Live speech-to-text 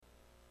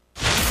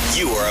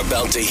You are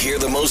about to hear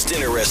the most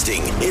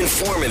interesting,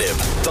 informative,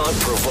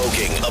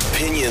 thought-provoking,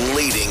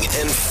 opinion-leading,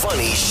 and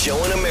funny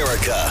show in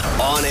America.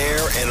 On air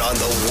and on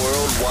the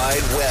World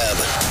Wide Web.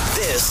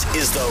 This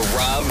is the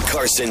Rob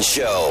Carson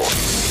Show.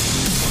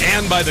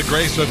 And by the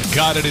grace of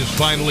God, it is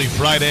finally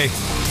Friday.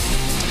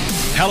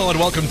 Hello and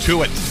welcome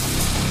to it.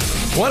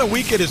 What a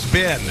week it has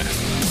been.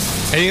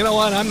 And you know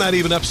what? I'm not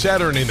even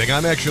upset or anything.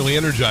 I'm actually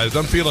energized.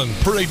 I'm feeling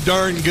pretty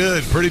darn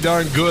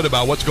good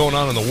about what's going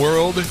on in the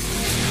world,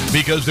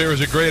 because there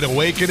is a great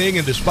awakening.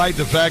 And despite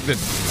the fact that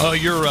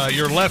you're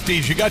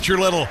lefties, you got your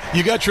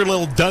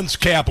little dunce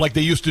cap like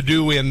they used to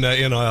do in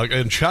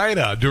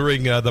China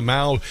during the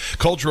Mao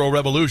Cultural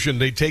Revolution.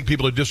 They'd take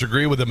people who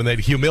disagree with them and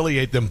they'd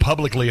humiliate them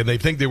publicly, and they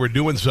think they were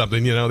doing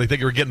something. You know, they think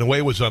they were getting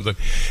away with something,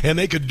 and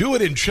they could do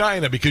it in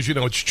China because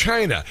it's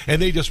China,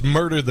 and they just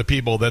murder the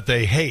people that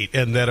they hate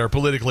and that are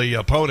politically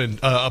opposed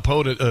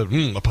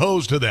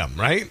to them,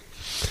 right?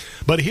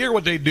 But here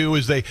what they do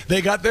is they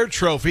got their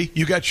trophy.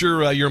 You got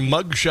your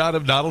mug shot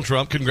of Donald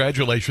Trump.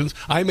 Congratulations.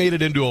 I made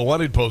it into a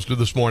wanted poster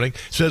this morning.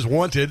 It says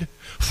wanted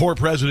for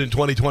President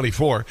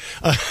 2024.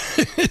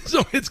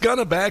 So it's going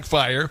to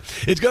backfire.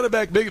 It's going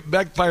to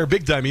backfire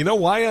big time. You know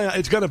why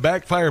it's going to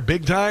backfire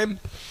big time?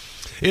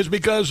 Is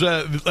because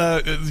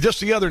just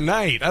the other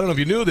night, I don't know if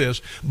you knew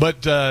this,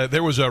 but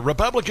there was a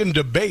Republican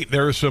debate.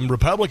 There are some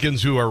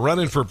Republicans who are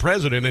running for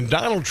president, and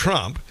Donald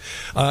Trump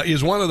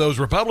is one of those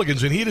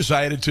Republicans, and he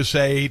decided to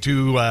say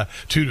to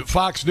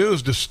Fox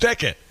News to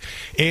stick it.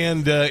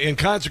 And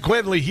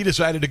consequently, he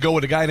decided to go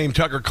with a guy named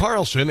Tucker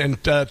Carlson,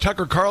 and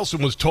Tucker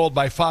Carlson was told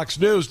by Fox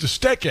News to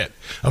stick it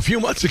a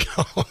few months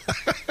ago.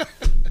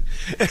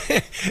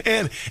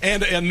 and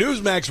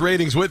Newsmax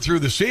ratings went through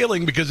the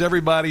ceiling because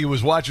everybody who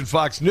was watching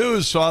Fox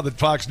News saw that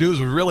Fox News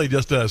was really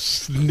just a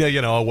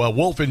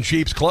wolf in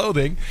sheep's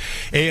clothing,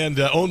 and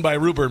owned by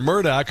Rupert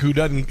Murdoch, who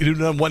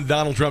doesn't want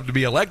Donald Trump to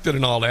be elected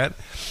and all that.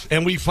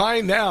 And we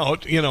find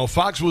out,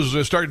 Fox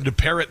was starting to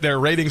parrot their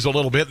ratings a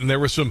little bit, and there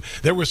was some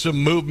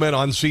movement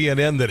on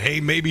CNN that,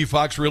 hey, maybe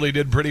Fox really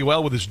did pretty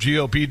well with this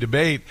GOP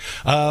debate.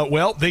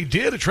 Well, they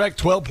did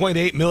attract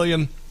 12.8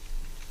 million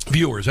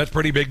viewers. That's a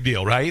pretty big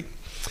deal, right?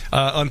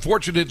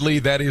 Unfortunately,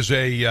 that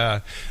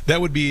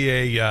would be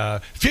a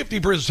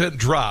 50%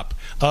 drop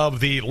of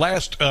the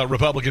last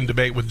Republican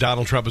debate with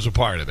Donald Trump as a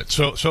part of it.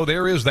 So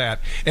there is that.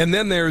 And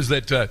then there's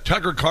that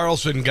Tucker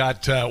Carlson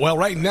got,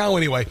 right now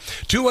anyway,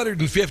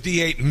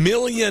 258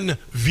 million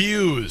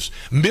views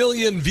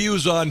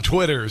on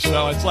Twitter.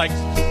 So it's like,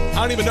 I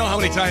don't even know how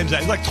many times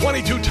that. It's like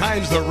 22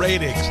 times the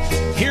ratings.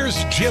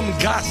 Here's Jim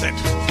Gossett.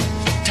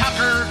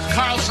 Tucker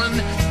Carlson,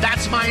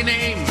 that's my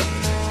name.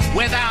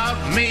 Without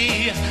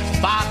me,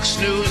 Fox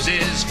News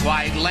is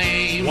quite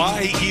lame.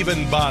 Why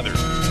even bother?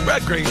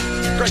 Great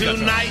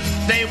Tonight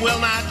they will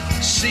not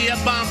see a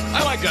bump.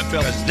 I like that,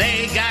 Phil. 'Cause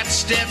they got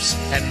stiffs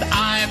and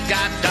I've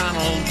got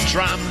Donald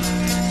Trump.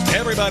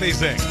 Everybody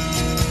sing.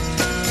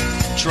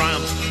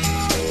 Trump.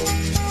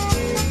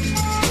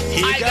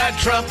 I got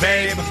Trump,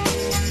 babe.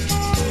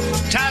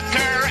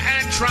 Tucker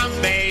and Trump,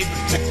 babe.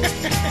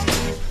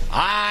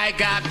 I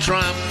got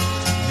Trump.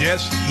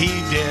 Yes,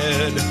 he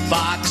did.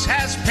 Fox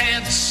has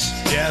Pence.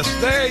 Yes,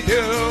 they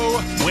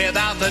do.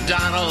 Without the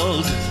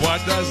Donald.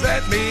 What does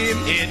that mean?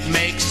 It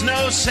makes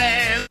no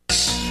sense.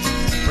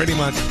 Pretty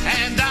much.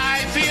 And I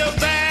feel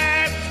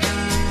bad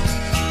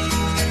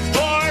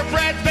for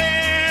Brett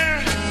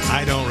Baer.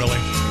 I don't really.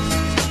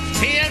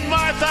 He and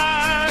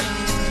Martha,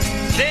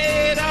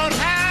 they don't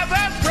have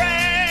a friend.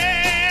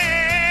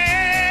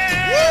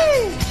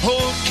 Woo!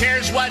 Who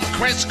cares what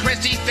Chris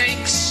Christie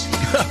thinks?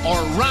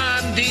 Or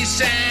Ron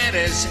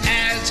DeSantis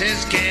as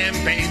his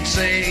campaign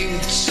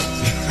sings.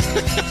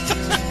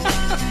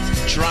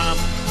 Trump.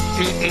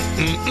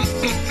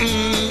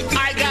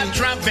 I got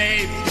Trump,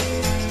 babe.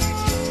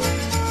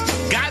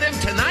 Got him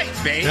tonight,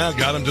 babe. Yeah,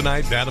 got him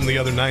tonight. Got him the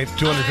other night.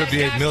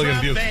 258 million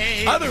views.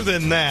 Other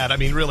than that, I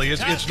mean, really,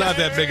 it's not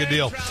that big a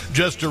deal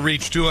just to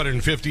reach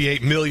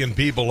 258 million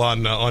people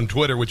on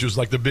Twitter, which is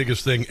like the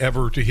biggest thing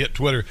ever to hit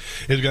Twitter.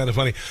 It's kind of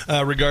funny.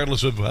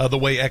 Regardless of the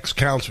way X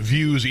counts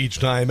views each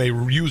time a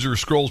user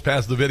scrolls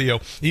past the video,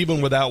 even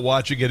without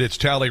watching it, its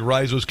tally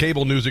rises.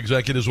 Cable news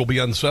executives will be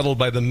unsettled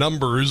by the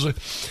numbers.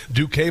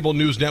 Do cable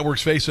news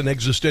networks face an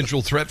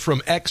existential threat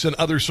from X and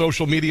other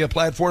social media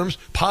platforms?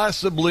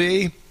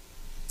 Possibly.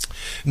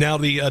 Now,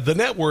 the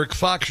network,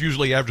 Fox,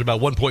 usually averaged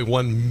about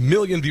 1.1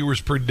 million viewers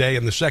per day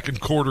in the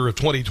second quarter of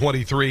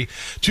 2023,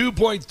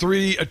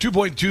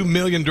 2.2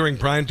 million during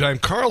primetime.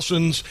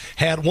 Carlson's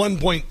had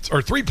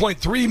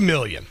 3.3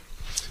 million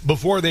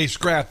before they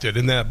scrapped it,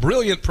 in that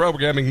brilliant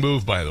programming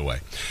move, by the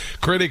way.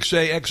 Critics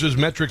say X's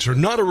metrics are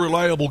not a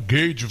reliable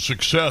gauge of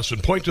success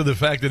and point to the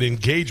fact that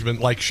engagement,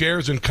 like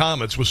shares and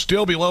comments, was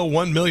still below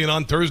 1 million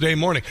on Thursday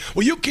morning.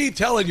 Well, you keep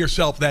telling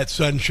yourself that,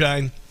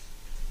 sunshine.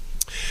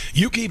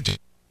 You keep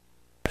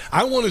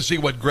I want to see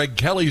what Greg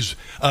Kelly's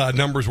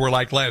numbers were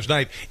like last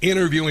night,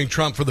 interviewing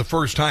Trump for the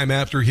first time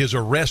after his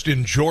arrest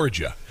in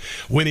Georgia,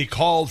 when he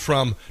called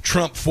from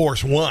Trump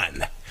Force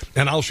One.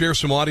 And I'll share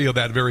some audio of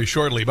that very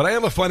shortly. But I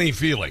have a funny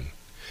feeling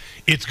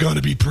it's going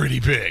to be pretty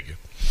big.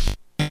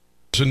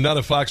 none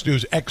of Fox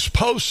News X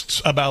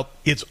posts about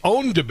its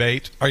own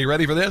debate. Are you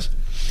ready for this?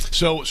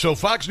 So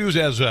Fox News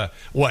has,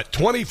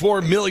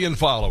 24 million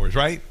followers,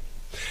 right?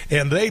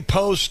 And they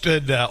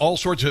posted all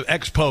sorts of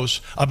X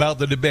posts about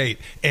the debate,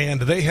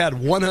 and they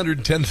had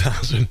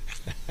 110,000.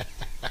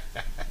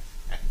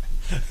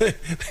 They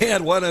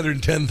had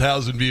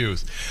 110,000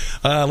 views.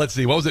 Let's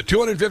see, what was it?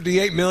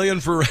 258 million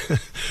for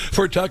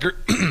Tucker.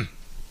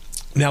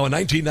 Now, a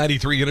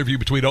 1993 interview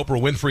between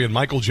Oprah Winfrey and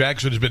Michael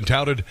Jackson has been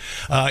touted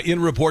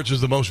in reports as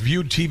the most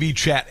viewed TV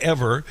chat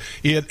ever.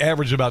 It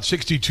averaged about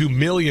 62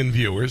 million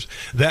viewers.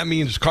 That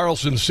means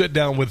Carlson's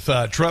sit-down with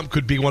Trump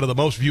could be one of the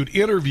most viewed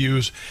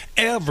interviews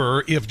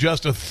ever if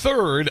just a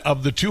third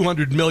of the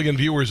 200 million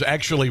viewers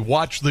actually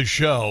watched the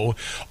show,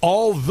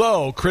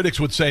 although critics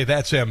would say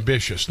that's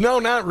ambitious. No,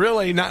 not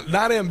really.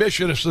 Not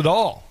ambitious at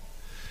all.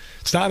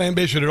 It's not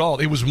ambitious at all.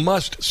 It was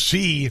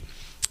must-see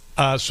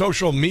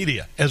social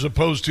media as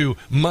opposed to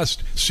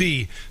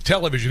must-see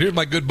television. Here's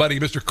my good buddy,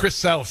 Mr. Chris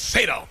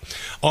Salcedo,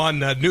 on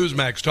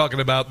Newsmax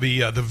talking about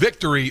the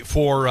victory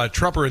for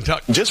Trumper and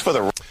Tucker. Just for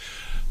the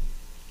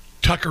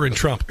Tucker and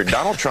Trump.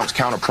 Donald Trump's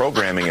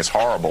counter-programming is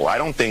horrible. I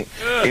don't think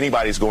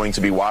anybody's going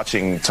to be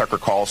watching Tucker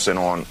Carlson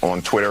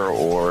on Twitter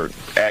or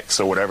X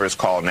or whatever it's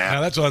called now.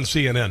 That's on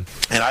CNN.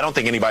 And I don't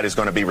think anybody's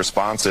going to be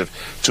responsive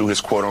to his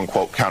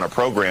quote-unquote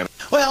counter-program.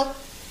 Well,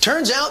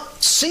 turns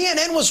out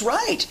CNN was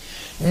right.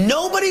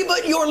 Nobody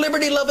but your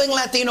liberty-loving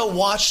Latino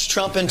watched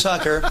Trump and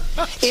Tucker.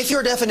 If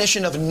your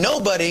definition of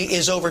nobody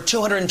is over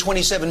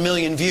 227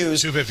 million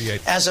views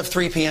 258 as of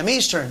 3 p.m.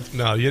 Eastern.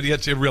 No,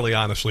 it's really,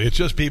 honestly, it's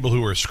just people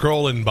who are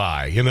scrolling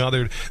by. You know,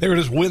 they were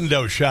just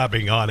window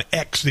shopping on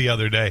X the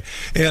other day.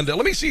 And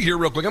let me see here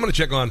real quick. I'm going to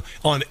check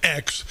on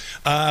X.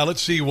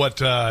 Let's see what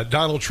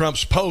Donald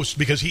Trump's post,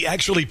 because he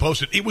actually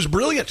posted. It was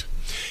brilliant.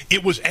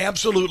 It was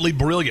absolutely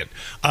brilliant.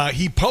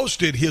 He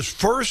posted his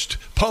first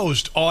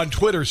post on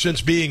Twitter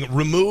since being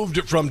removed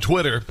from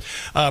Twitter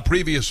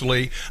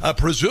previously,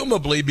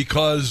 presumably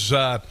because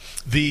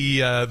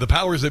the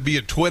powers that be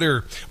at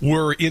Twitter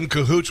were in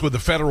cahoots with the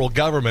federal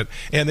government,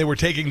 and they were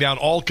taking down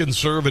all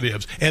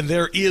conservatives. And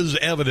there is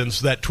evidence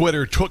that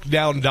Twitter took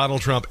down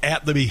Donald Trump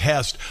at the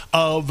behest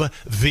of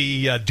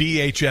the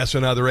DHS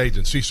and other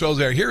agencies. So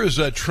here is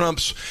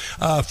Trump's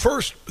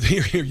first.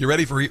 You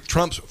ready for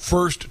Trump's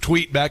first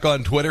tweet back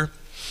on Twitter?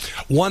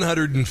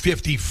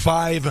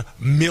 155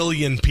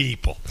 million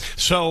people.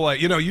 So,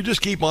 you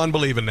just keep on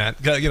believing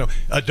that.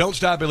 Don't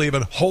stop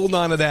believing. Hold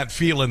on to that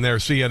feeling there,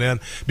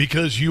 CNN,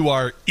 because you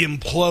are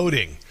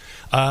imploding.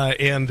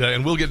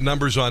 And we'll get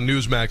numbers on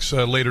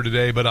Newsmax later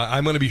today, but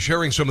I'm going to be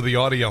sharing some of the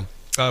audio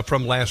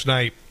from last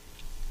night.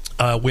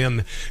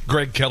 When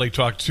Greg Kelly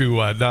talked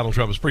to Donald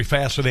Trump. It's pretty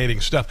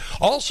fascinating stuff.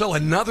 Also,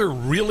 another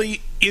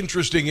really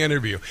interesting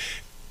interview.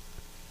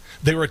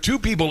 There are two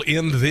people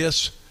in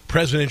this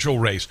presidential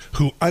race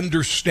who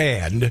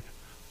understand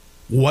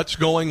what's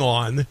going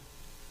on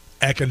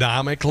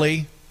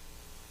economically,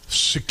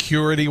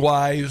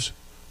 security-wise,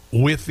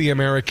 with the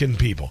American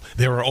people.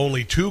 There are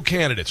only two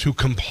candidates who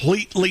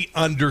completely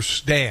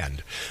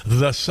understand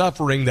the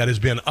suffering that has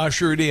been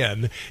ushered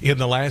in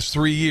the last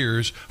 3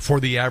 years for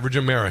the average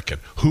American.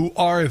 Who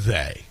are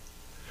they?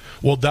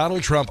 Well,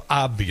 Donald Trump,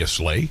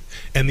 obviously,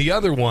 and the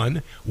other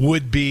one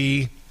would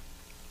be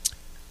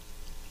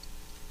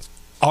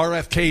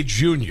RFK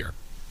Jr.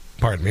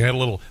 Pardon me, I had a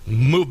little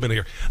movement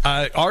here.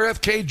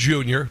 RFK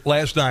Jr.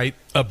 last night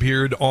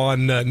appeared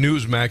on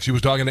Newsmax. He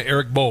was talking to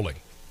Eric Bolling.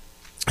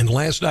 And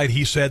last night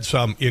he said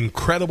some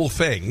incredible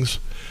things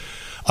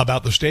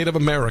about the state of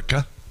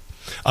America,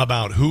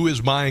 about who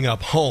is buying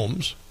up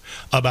homes,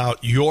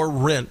 about your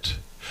rent,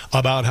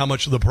 about how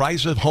much the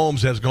price of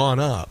homes has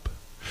gone up.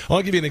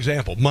 I'll give you an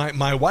example.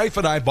 My wife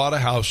and I bought a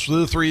house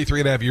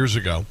 3.5 years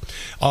ago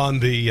on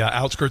the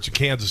outskirts of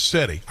Kansas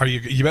City.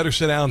 You better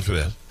sit down for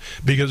this,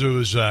 because it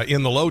was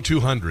in the low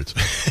 200s.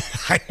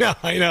 I know,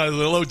 it was in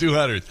the low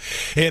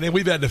 200s. And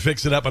we've had to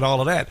fix it up and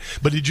all of that.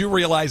 But did you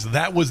realize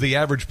that was the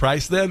average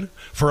price then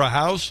for a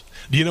house?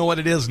 Do you know what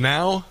it is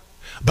now?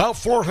 About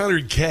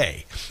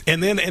 $400K.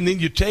 And then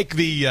you take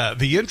the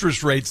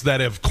interest rates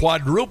that have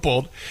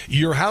quadrupled,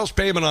 your house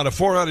payment on a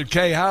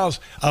 $400K house,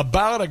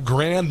 about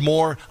 $1,000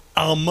 more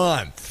a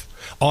month,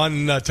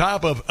 on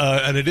top of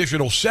an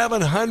additional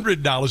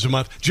 $700 a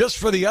month just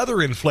for the other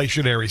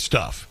inflationary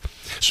stuff.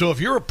 So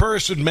if you're a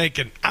person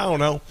making, I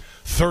don't know,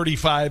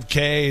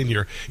 $35K and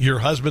your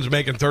husband's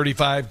making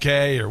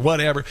 $35K or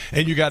whatever,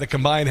 and you got a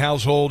combined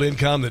household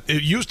income that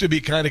it used to be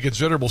kind of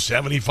considerable,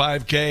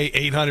 $75K,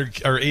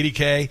 $800 or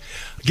 $80K,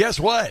 guess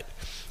what?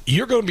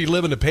 You're going to be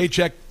living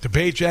paycheck to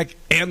paycheck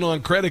and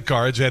on credit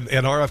cards. And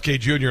RFK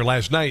Jr.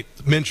 last night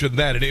mentioned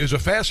that, and it was a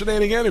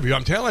fascinating interview,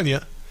 I'm telling you.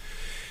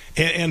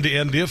 And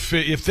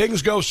if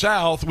things go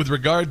south with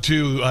regard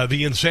to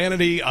the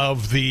insanity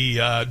of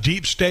the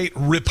deep state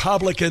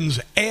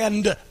Republicans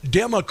and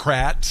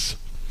Democrats,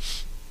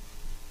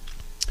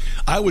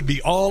 I would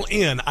be all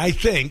in, I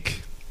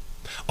think,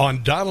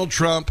 on Donald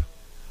Trump,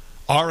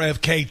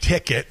 RFK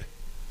ticket,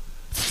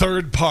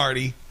 third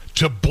party,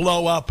 to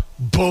blow up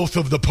both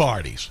of the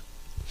parties.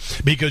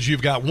 because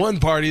you've got one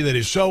party that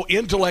is so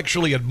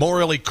intellectually and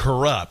morally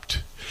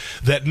corrupt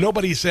that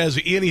nobody says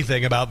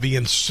anything about the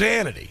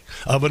insanity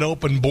of an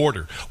open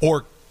border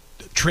or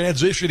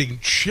transitioning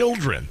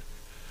children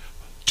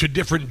to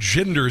different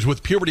genders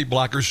with puberty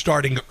blockers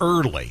starting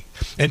early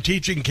and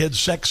teaching kids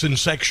sex and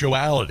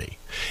sexuality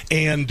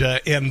and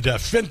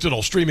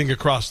fentanyl streaming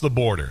across the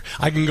border.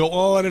 I can go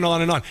on and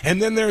on and on.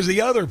 And then there's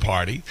the other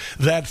party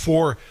that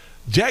for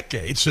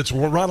decades, since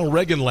Ronald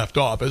Reagan left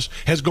office,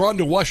 has gone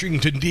to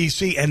Washington,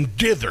 D.C. and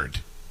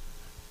dithered.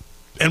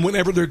 And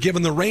whenever they're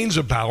given the reins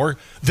of power,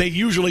 they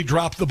usually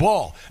drop the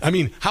ball. I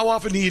mean, how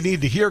often do you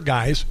need to hear,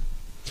 guys,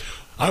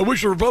 I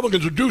wish the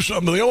Republicans would do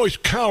something, but they always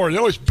cower, they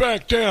always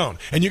back down.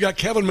 And you got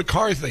Kevin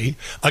McCarthy,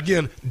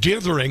 again,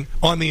 dithering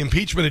on the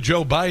impeachment of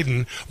Joe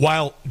Biden,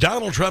 while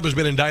Donald Trump has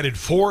been indicted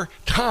 4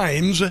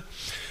 times.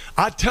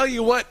 I tell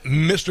you what,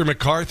 Mr.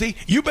 McCarthy,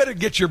 you better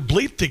get your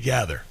bleep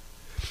together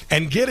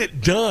and get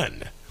it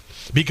done.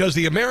 Because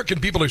the American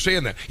people are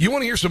saying that. You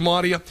want to hear some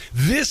audio?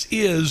 This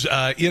is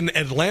in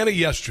Atlanta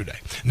yesterday.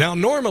 Now,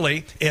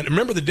 normally, and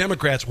remember the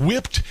Democrats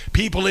whipped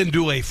people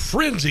into a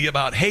frenzy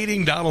about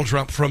hating Donald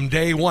Trump from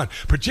day one,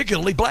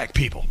 particularly black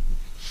people.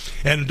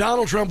 And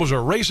Donald Trump was a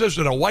racist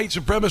and a white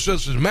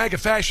supremacist and MAGA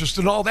fascist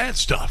and all that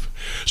stuff.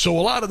 So a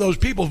lot of those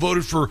people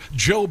voted for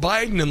Joe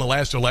Biden in the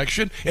last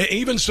election, and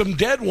even some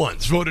dead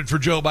ones voted for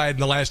Joe Biden in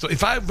the last election.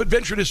 If I would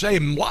venture to say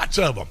lots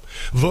of them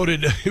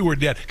voted who were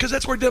dead, because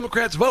that's where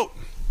Democrats vote.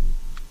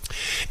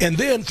 And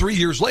then 3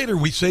 years later,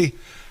 we see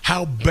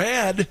how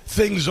bad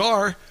things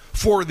are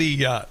for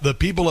the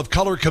people of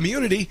color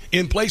community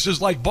in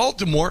places like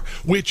Baltimore,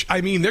 which,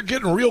 I mean, they're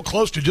getting real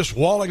close to just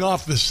walling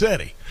off the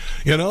city.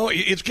 You know,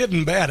 it's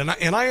getting bad.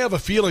 And I have a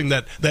feeling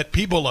that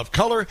people of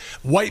color,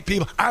 white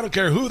people, I don't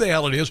care who the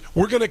hell it is,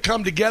 we're going to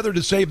come together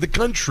to save the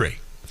country.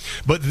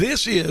 But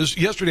this is,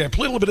 yesterday, I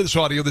played a little bit of this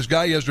audio. This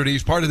guy yesterday,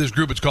 he's part of this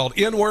group. It's called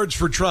N-Words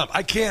for Trump.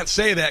 I can't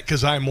say that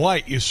because I'm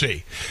white, you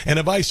see. And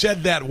if I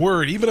said that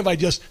word, even if I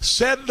just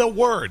said the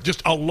word,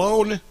 just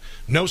alone,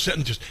 no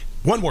sentence, just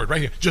one word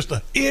right here, just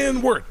the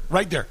N-word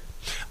right there,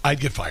 I'd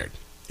get fired.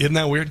 Isn't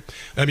that weird?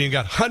 I mean, you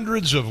got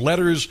hundreds of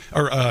letters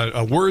or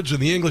words in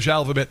the English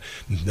alphabet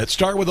that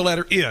start with the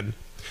letter N,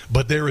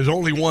 but there is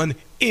only one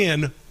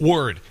N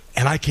word,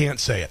 and I can't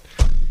say it.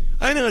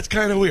 I know it's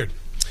kind of weird.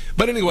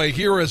 But anyway,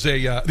 here is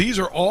these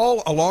are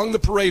all along the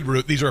parade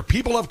route. These are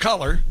people of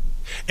color.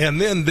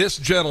 And then this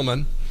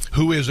gentleman,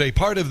 who is a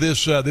part of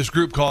this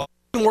group called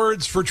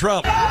Words for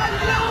Trump. Y'all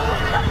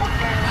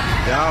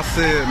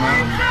see it,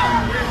 man.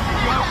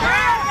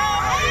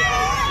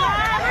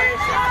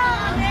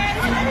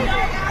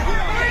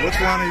 Which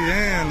one are you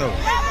in, though?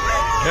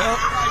 Yeah.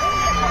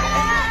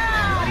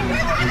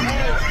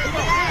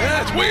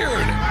 Yeah, it's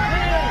weird.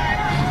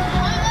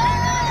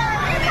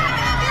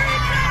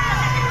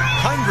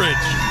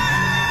 Hundreds.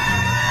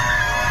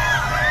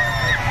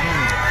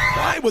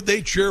 Why would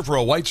they cheer for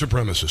a white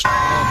supremacist?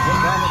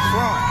 Donald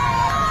Trump.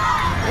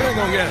 They ain't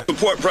gonna get it.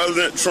 Support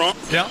President Trump.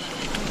 Yeah.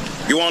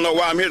 You want to know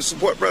why I'm here to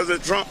support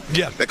President Trump?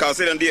 Yeah. Because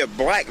they done did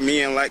black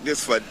men like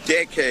this for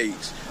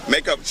decades.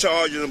 Make up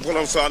charges and put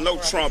them, so I know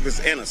Trump is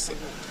innocent.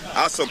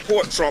 I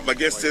support Trump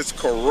against this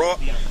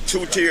corrupt,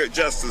 two-tiered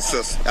justice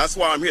system. That's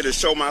why I'm here to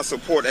show my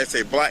support as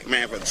a black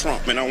man for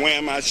Trump. And I'm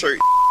wearing my shirt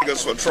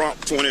for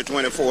Trump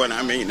 2024, and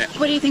I mean that.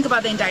 What do you think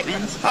about the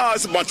indictment? Oh,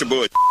 it's a bunch of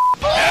bullshit.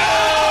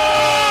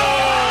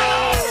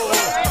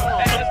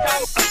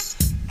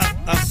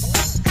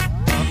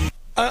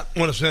 I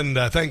want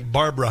to thank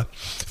Barbara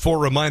for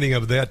reminding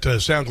of that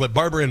sound clip.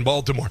 Barbara in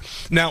Baltimore.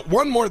 Now,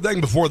 one more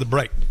thing before the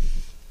break.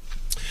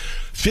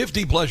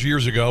 50 plus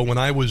years ago, when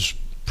I was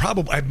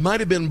I might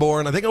have been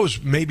born, I think I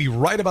was maybe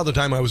right about the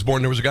time I was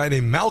born, there was a guy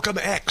named Malcolm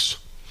X,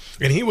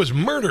 and he was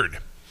murdered.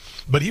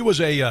 But he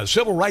was a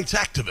civil rights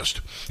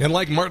activist, and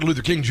like Martin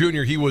Luther King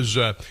Jr., he was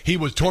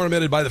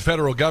tormented by the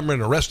federal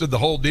government, arrested, the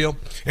whole deal.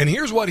 And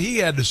here's what he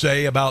had to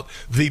say about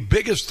the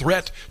biggest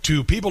threat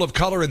to people of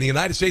color in the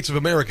United States of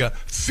America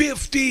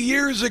 50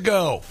 years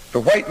ago. The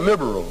white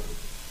liberal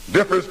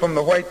differs from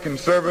the white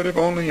conservative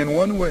only in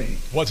one way.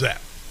 What's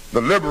that?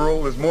 The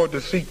liberal is more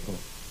deceitful,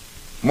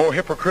 more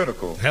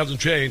hypocritical. Hasn't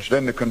changed.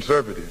 Than the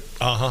conservative.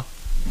 Uh-huh.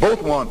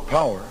 Both want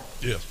power.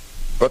 Yes.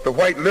 But the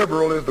white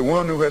liberal is the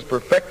one who has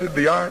perfected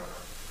the art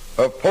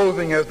of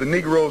posing as the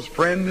Negro's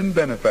friend and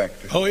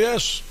benefactor. Oh,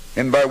 yes.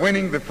 And by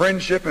winning the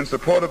friendship and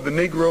support of the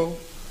Negro,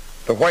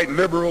 the white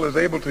liberal is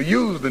able to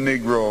use the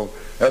Negro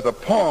as a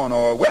pawn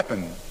or a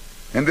weapon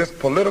in this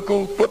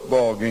political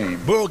football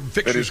game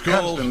that is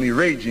constantly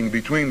raging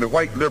between the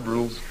white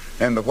liberals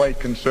and the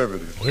white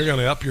conservatives. We're going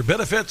to up your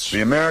benefits.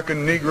 The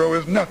American Negro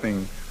is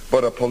nothing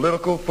but a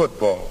political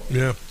football.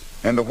 Yeah.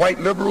 And the white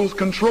liberals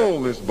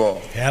control this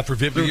ball. Yeah, for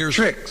 50 years.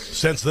 Tricks.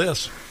 Since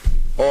this.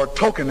 Or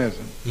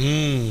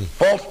tokenism.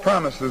 False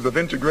promises of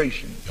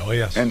integration. Oh,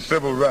 yes. And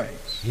civil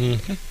rights.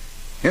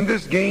 Mm-hmm. In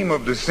this game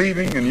of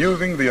deceiving and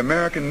using the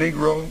American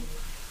Negro,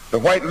 the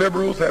white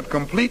liberals have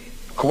complete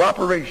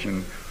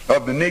cooperation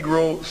of the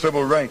Negro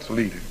civil rights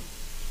leader,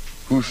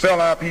 who sell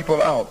our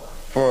people out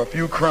for a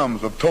few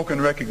crumbs of token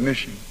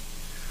recognition,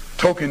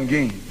 token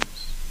gains.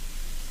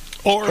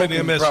 Or an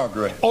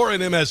progress. or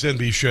an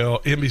MSNBC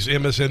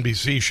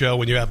show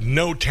when you have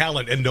no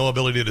talent and no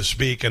ability to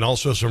speak, and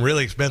also some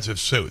really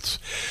expensive suits.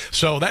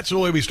 So that's the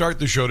way we start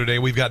the show today.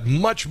 We've got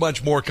much,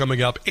 much more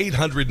coming up.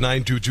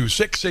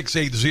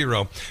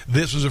 800-922-6680.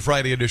 This is a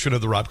Friday edition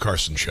of the Rob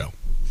Carson Show.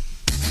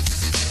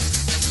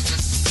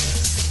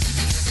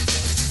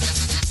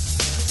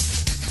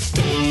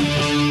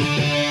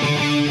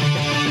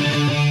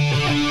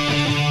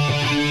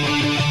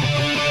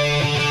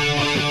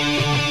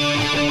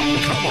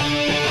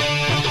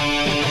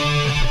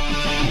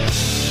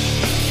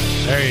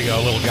 There you go,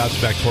 a little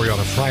Godsmack for you on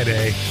a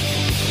Friday.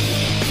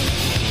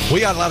 We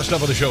got a lot of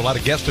stuff on the show, a lot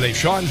of guests today.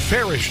 Sean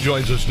Ferris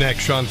joins us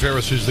next. Sean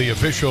Ferris is the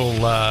official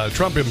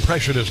Trump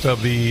impressionist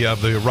of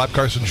the Rob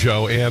Carson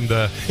Show, and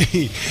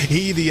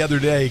he the other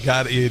day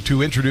got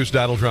to introduce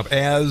Donald Trump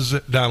as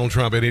Donald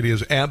Trump, and it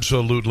is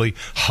absolutely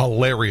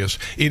hilarious.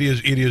 It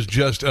is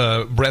just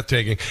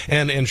breathtaking.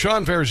 And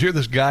Sean Ferris here,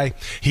 this guy,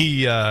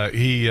 he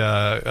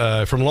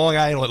from Long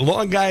Island.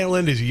 Long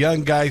Island is a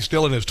young guy,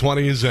 still in his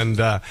 20s,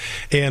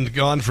 and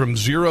gone from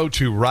zero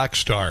to rock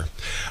star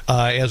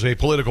as a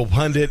political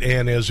pundit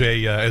and as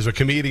a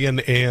comedian,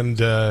 and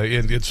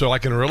so I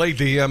can relate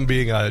to him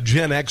being a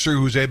Gen Xer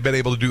who's been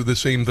able to do the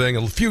same thing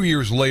a few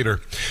years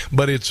later.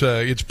 But it's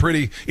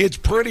pretty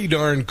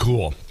darn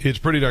cool. It's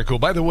pretty darn cool.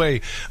 By the way,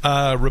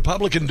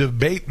 Republican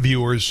debate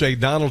viewers say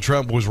Donald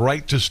Trump was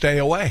right to stay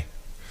away.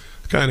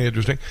 Kind of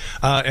interesting.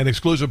 An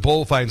exclusive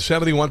poll finds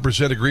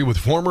 71% agree with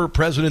former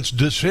president's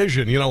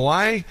decision. You know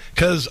why?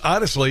 Because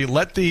honestly,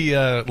 let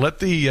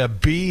the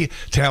B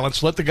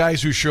talents, let the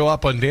guys who show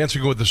up on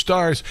Dancing with the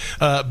Stars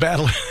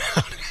battle it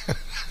out.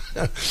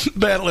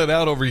 Battle it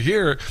out over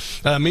here.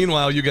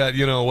 Meanwhile, you got,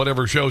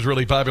 whatever show's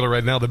really popular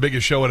right now, the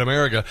biggest show in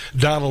America,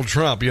 Donald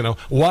Trump.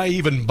 Why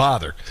even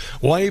bother?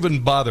 Why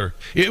even bother?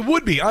 It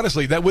would be,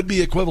 honestly, that would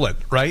be equivalent,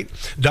 right?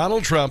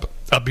 Donald Trump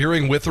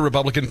appearing with the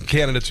Republican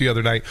candidates the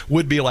other night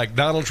would be like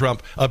Donald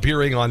Trump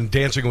appearing on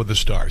Dancing with the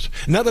Stars.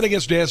 Nothing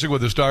against Dancing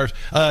with the Stars.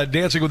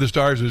 Dancing with the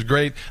Stars is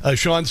great.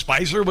 Sean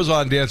Spicer was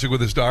on Dancing with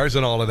the Stars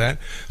and all of that.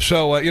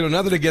 So,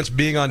 nothing against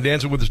being on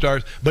Dancing with the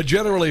Stars. But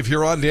generally, if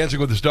you're on Dancing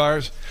with the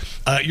Stars,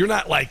 you're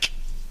not like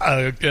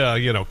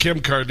Kim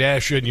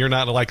Kardashian. You're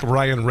not like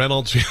Ryan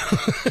Reynolds.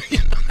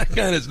 That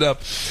kind of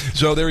stuff.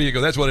 So there you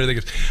go. That's what I think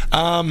it is.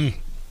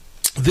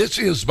 This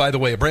is, by the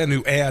way, a brand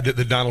new ad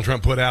that Donald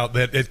Trump put out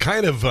that it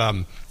kind of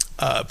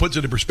puts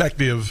into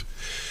perspective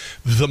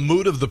the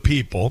mood of the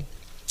people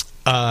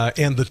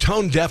and the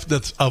tone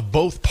deafness of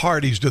both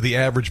parties to the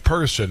average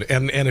person.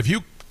 And if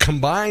you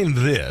combine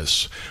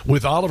this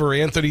with Oliver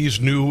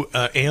Anthony's new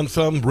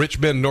anthem,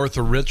 Richmond, North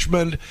of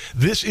Richmond,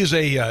 this is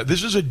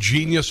a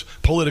genius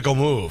political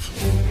move.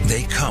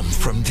 They come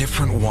from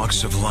different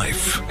walks of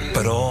life,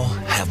 but all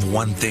have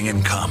one thing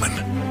in common.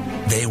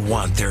 They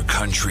want their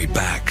country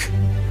back.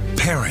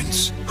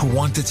 Parents who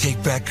want to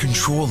take back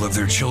control of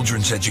their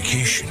children's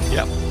education.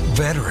 Yep.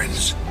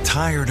 Veterans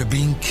tired of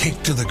being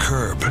kicked to the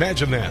curb.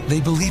 Imagine that. They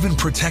believe in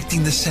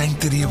protecting the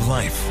sanctity of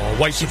life.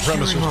 White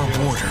supremacists. Securing our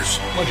borders.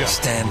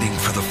 Standing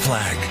for the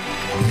flag.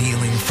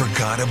 Kneeling for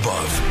God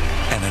above.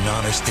 And an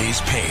honest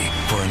day's pay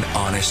for an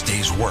honest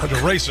day's work. Like a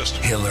racist.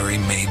 Hillary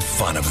made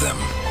fun of them.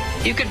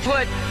 You could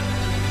put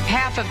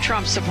half of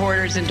Trump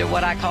supporters into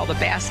what I call the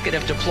basket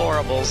of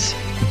deplorables.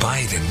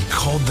 Biden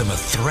called them a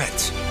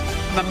threat.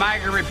 The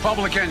MAGA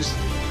Republicans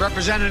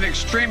represent an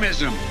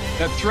extremism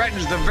that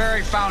threatens the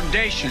very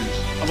foundations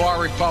of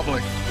our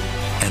republic.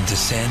 And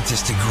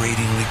DeSantis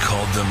degradingly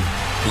called them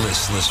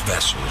listless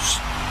vessels.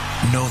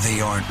 No,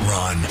 they aren't,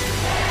 Ron.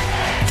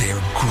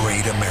 They're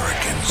great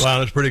Americans. Wow,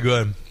 that's pretty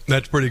good.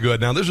 That's pretty good.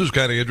 Now, this is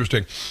kind of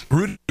interesting.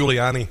 Rudy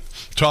Giuliani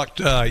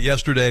talked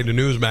yesterday to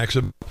Newsmax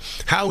about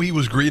how he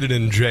was greeted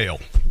in jail.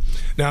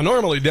 Now,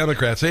 normally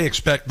Democrats, they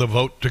expect the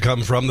vote to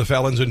come from the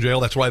felons in jail.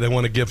 That's why they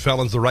want to give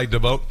felons the right to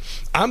vote.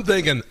 I'm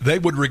thinking they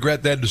would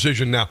regret that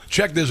decision now.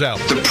 Check this out.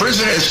 The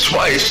prisoners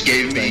twice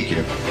gave me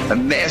a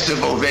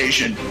massive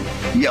ovation,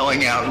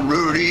 yelling out,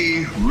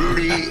 Rudy,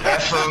 Rudy,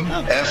 F him,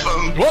 F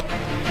him. Whoop.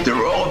 They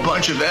were all a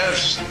bunch of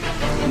Fs.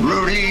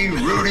 Rudy,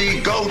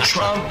 Rudy, go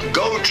Trump,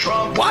 go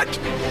Trump. What?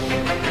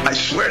 I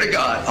swear to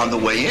God, on the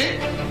way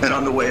in and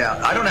on the way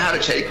out. I don't know how to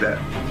take that.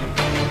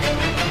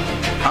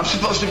 I'm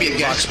supposed to be a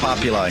guest. Vox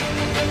Populi.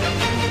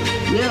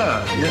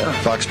 Yeah.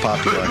 Vox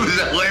Populi. It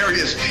was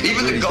hilarious.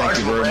 Even the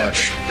guards were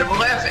laughing. They were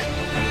laughing.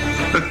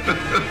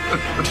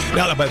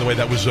 Now, by the way,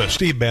 that was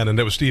Steve Bannon.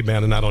 That was Steve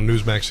Bannon out on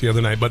Newsmax the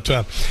other night. But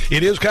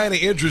it is kind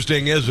of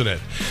interesting, isn't it,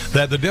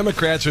 that the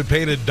Democrats have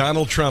painted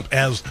Donald Trump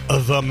as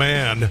the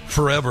man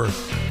forever.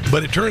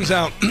 But it turns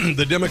out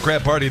the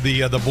Democrat Party,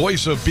 the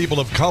voice of people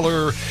of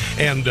color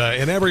and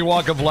in every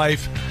walk of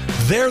life,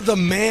 they're the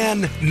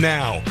man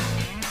now.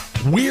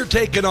 We're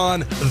taking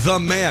on the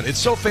man. It's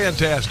so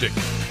fantastic.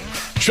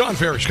 Sean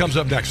Ferris comes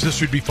up next. This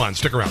should be fun.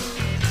 Stick around.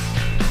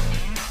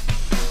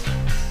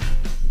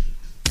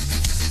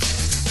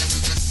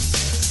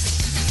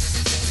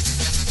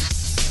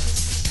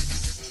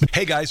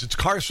 Hey, guys, it's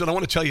Carson. I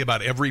want to tell you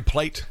about Every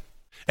Plate.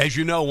 As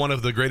you know, one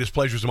of the greatest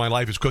pleasures of my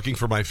life is cooking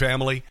for my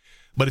family.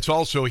 but it's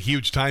also a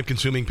huge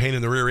time-consuming pain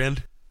in the rear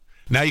end.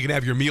 Now you can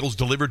have your meals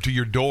delivered to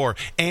your door,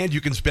 and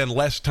you can spend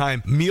less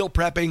time meal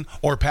prepping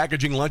or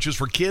packaging lunches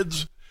for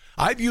kids.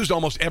 I've used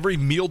almost every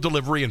meal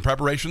delivery and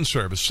preparation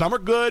service. Some are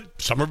good,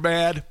 some are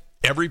bad.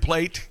 Every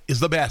Plate is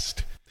the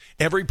best.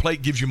 Every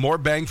Plate gives you more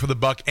bang for the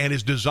buck and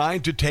is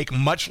designed to take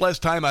much less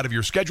time out of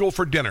your schedule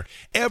for dinner.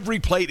 Every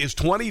Plate is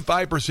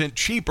 25%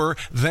 cheaper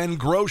than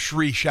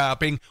grocery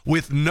shopping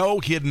with no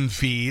hidden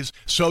fees,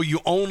 so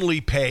you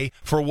only pay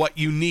for what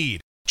you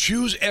need.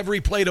 Choose Every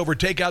Plate over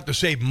takeout to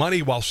save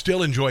money while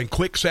still enjoying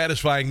quick,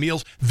 satisfying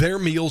meals. Their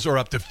meals are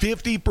up to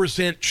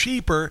 50%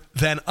 cheaper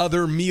than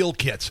other meal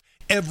kits.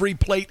 Every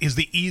Plate is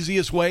the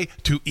easiest way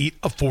to eat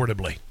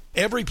affordably.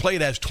 Every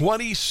Plate has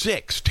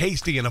 26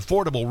 tasty and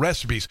affordable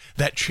recipes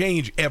that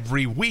change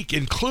every week,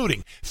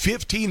 including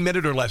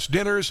 15-minute or less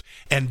dinners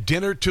and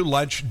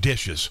dinner-to-lunch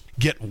dishes.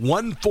 Get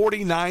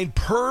 $149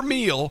 per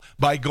meal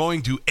by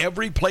going to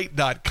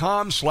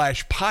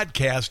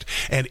everyplate.com/podcast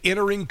and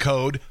entering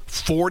code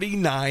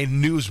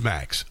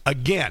 49Newsmax.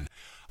 Again,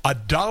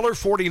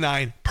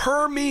 $1.49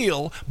 per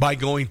meal by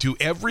going to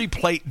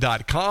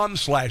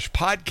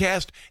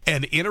everyplate.com/podcast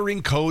and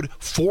entering code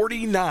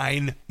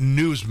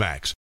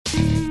 49Newsmax.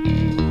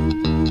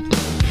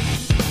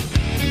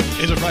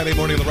 It's a Friday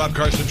morning on the Rob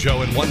Carson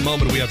Show. In one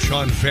moment, we have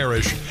Sean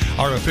Farish,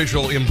 our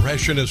official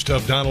impressionist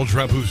of Donald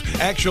Trump, who's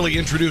actually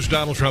introduced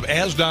Donald Trump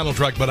as Donald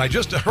Trump. But I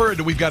just heard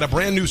that we've got a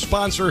brand new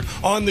sponsor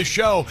on the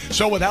show.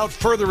 So without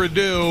further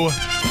ado...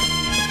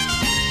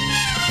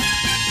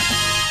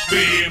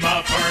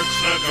 FEMA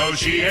Perks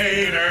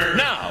Negotiator.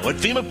 Now at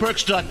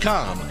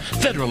FEMAPerks.com,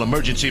 federal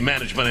emergency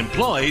management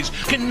employees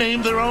can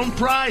name their own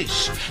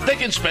price. They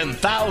can spend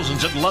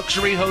thousands at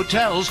luxury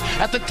hotels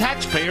at the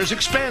taxpayer's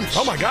expense.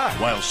 Oh, my God.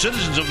 While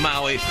citizens of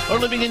Maui are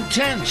living in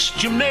tents,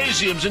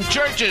 gymnasiums, and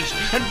churches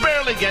and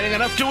barely getting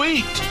enough to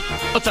eat.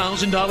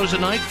 $1,000 a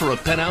night for a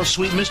penthouse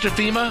suite, Mr.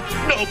 FEMA?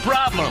 No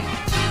problem.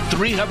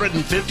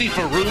 $350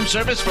 for room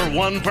service for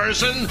one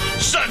person?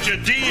 Such a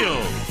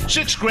deal.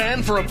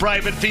 $6,000 for a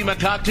private FEMA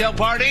cocktail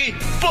party?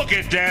 Book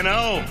it,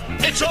 Dano.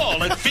 It's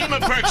all at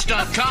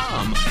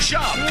FEMAPerks.com.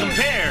 Shop,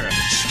 compare,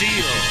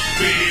 steal.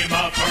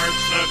 FEMA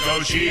Perks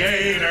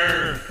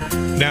Negotiator.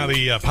 Now,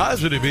 the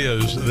positive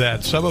is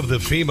that some of the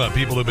FEMA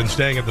people have been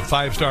staying at the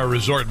 5-star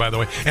resort, by the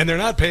way, and they're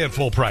not paying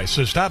full price.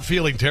 So stop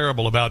feeling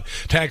terrible about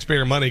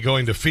taxpayer money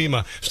going to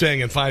FEMA, staying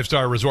in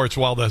 5-star resorts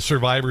while the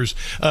survivors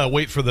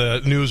wait for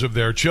the news of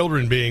their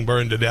children being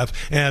burned to death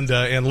and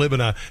live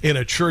in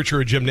a church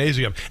or a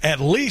gymnasium. At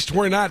least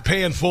we're not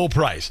paying full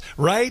price,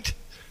 right?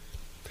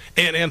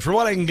 And from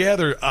what I can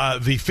gather,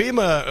 the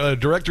FEMA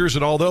directors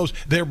and all those,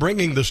 they're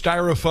bringing the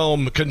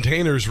styrofoam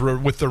containers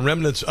with the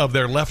remnants of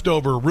their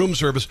leftover room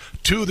service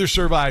to the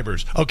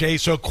survivors. Okay,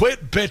 so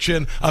quit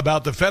bitching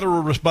about the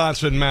federal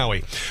response in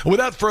Maui.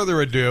 Without further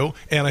ado,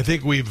 and I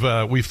think we've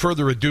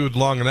further adoed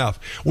long enough,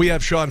 we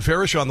have Sean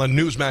Farish on the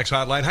Newsmax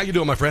hotline. How you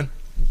doing, my friend?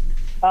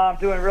 I'm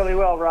doing really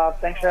well, Rob.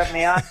 Thanks for having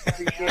me on.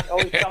 Appreciate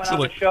always coming on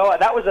the show.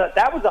 That was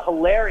a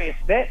hilarious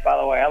bit, by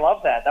the way. I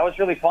love that. That was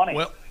really funny.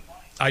 Well,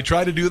 I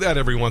try to do that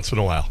every once in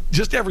a while.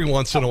 Just every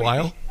once in a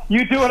while.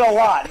 You do it a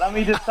lot. Let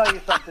me just tell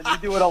you something. You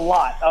do it a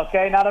lot,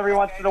 okay? Not every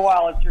once in a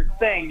while. It's your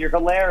thing. You're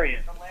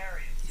hilarious.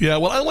 Yeah,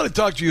 well, I want to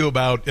talk to you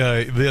about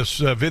this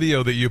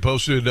video that you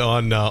posted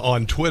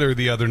on Twitter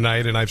the other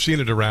night, and I've seen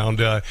it around.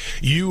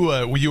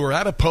 You were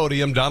at a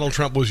podium. Donald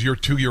Trump was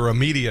to your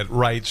immediate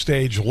right,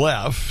 stage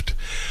left,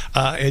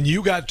 and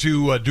you got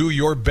to do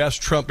your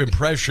best Trump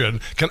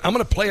impression. I'm going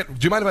to play it.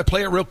 Do you mind if I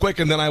play it real quick,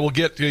 and then I will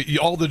get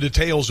all the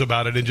details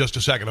about it in just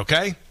a second,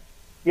 okay?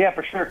 Yeah,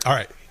 for sure. All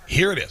right.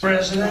 Here it is.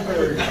 President,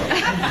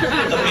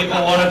 the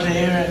people wanted to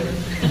hear it.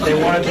 They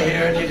wanted to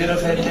hear it. You did a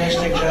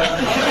fantastic job.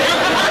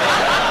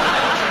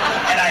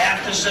 And I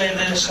have to say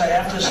this.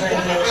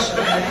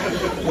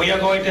 Okay? We are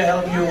going to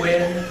help you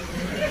win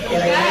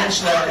in a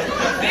landslide.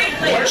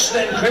 Worse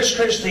than Chris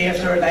Christie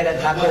after a night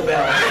at Taco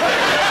Bell.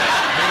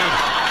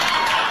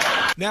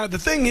 Now, the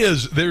thing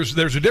is,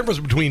 there's a difference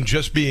between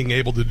just being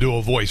able to do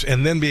a voice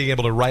and then being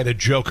able to write a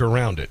joke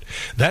around it.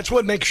 That's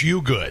what makes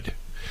you good.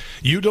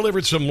 You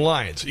delivered some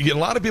lines. A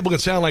lot of people can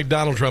sound like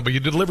Donald Trump, but you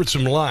delivered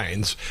some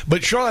lines.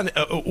 But Sean,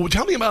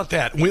 tell me about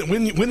that.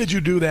 When did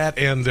you do that,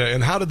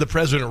 and how did the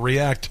president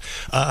react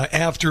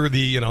after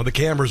the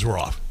cameras were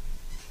off?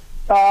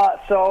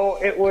 So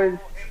it was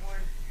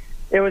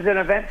an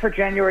event for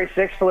January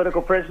 6th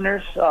political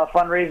prisoners,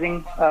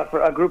 fundraising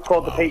for a group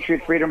called the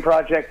Patriot Freedom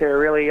Project.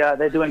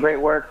 They're doing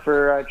great work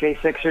for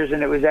J6ers,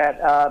 and it was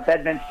at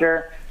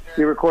Bedminster.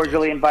 We were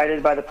cordially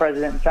invited by the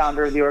president and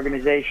founder of the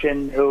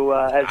organization, who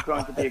has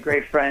grown to be a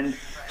great friend.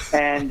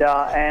 And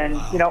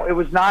it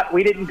was not,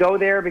 we didn't go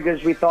there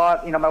because we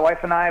thought, my wife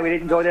and I, we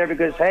didn't go there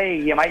because,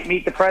 hey, you might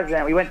meet the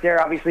president. We went there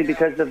obviously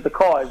because of the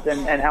cause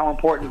and how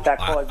important that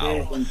cause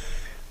is.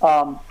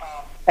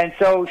 And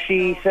so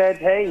she said,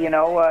 hey,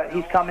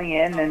 he's coming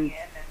in, and,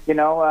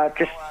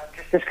 just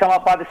just come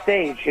up by the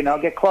stage,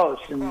 get close,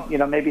 and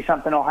maybe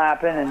something will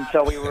happen. And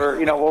so we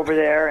were over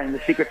there, and the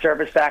Secret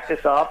Service backed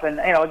us up. And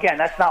again,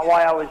 that's not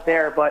why I was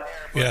there, but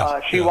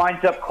she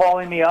winds up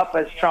calling me up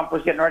as Trump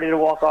was getting ready to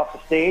walk off the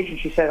stage, and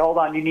she said, "Hold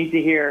on, you need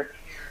to hear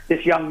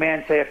this young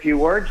man say a few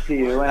words to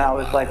you." And I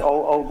was like,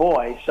 oh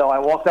boy. So I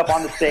walked up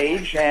on the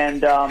stage,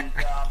 and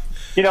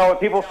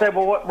people said,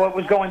 well, what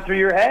was going through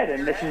your head?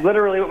 And this is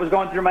literally what was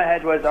going through my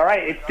head was, all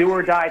right, it's do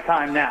or die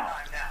time now,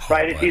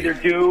 right? It's either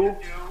do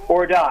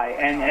or die,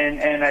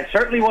 and I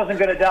certainly wasn't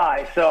going to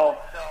die. So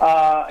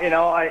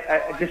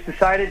I just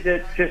decided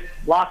to just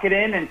lock it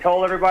in and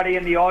told everybody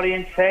in the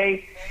audience,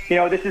 hey,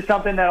 this is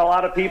something that a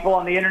lot of people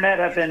on the internet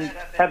have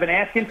been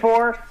asking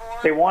for.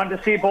 They wanted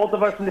to see both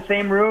of us in the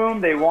same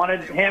room. They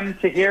wanted him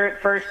to hear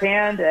it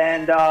firsthand,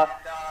 and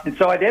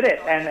so I did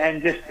it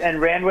and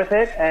ran with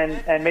it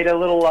and made a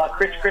little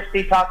Chris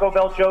Christie Taco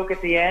Bell joke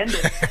at the end.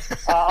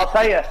 I'll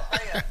tell you,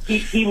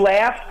 he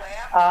laughed.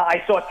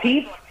 I saw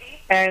teeth.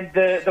 And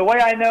the way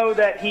I know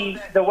that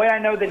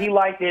he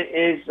liked it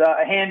is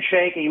a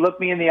handshake. And he looked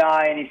me in the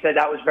eye and he said,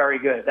 "That was very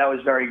good. That was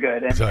very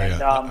good." And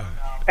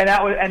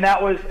that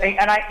was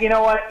I. You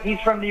know what? He's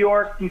from New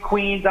York, from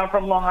Queens. I'm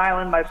from Long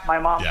Island. My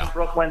mom's from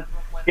Brooklyn.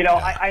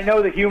 I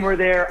know the humor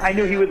there. I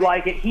knew he would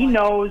like it. He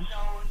knows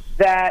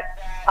that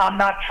I'm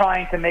not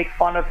trying to make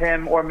fun of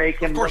him or make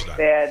him look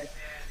bad.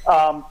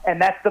 And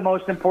that's the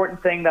most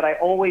important thing that I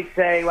always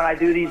say when I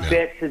do these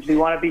bits is we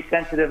want to be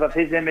sensitive of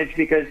his image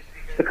because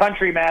the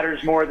country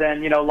matters more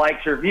than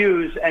likes or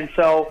views, and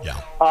so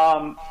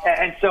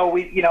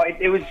we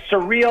it was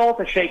surreal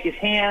to shake his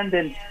hand,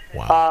 and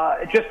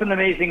just an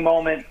amazing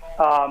moment.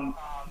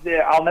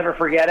 I'll never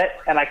forget it,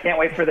 and I can't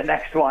wait for the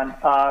next one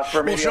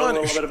for maybe a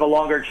little bit of a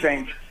longer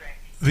exchange.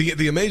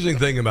 The amazing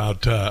thing about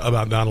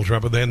Donald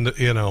Trump, and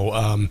then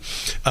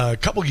a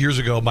couple years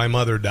ago, my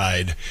mother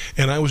died,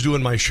 and I was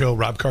doing my show,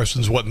 Rob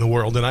Carson's What in the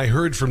World, and I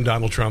heard from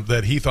Donald Trump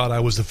that he thought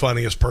I was the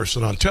funniest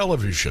person on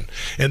television,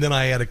 and then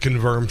I had it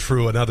confirmed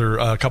through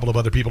a couple of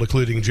other people,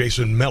 including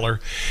Jason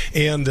Miller,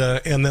 and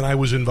then I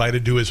was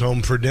invited to his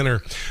home for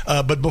dinner.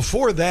 But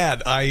before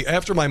that,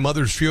 after my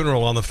mother's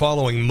funeral on the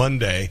following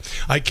Monday,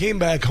 I came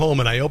back home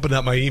and I opened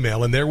up my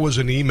email, and there was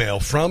an email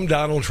from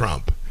Donald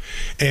Trump.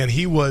 And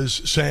he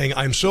was saying,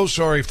 "I'm so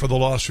sorry for the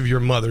loss of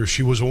your mother.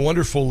 She was a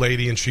wonderful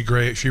lady, and she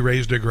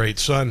raised a great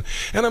son."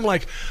 And I'm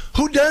like,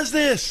 who does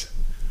this?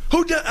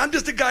 I'm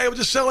just a guy who was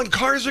just selling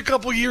cars a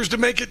couple years to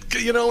make it,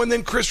 and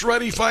then Chris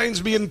Ruddy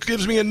finds me and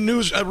gives me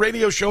a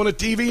radio show and a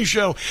TV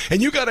show.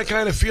 And you got to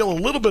kind of feel a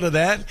little bit of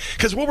that.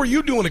 Because what were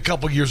you doing a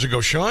couple years ago,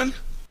 Sean?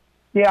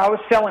 Yeah, I was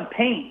selling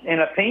paint in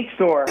a paint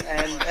store,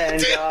 and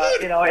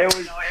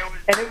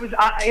it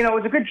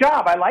was a good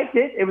job. I liked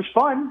it. It was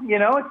fun.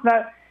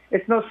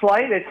 It's no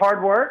slight. It's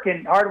hard work,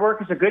 and hard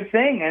work is a good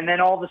thing. And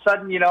then all of a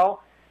sudden,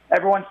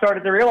 everyone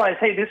started to realize,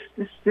 hey,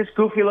 this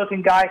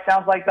goofy-looking guy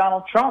sounds like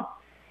Donald Trump.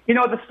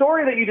 The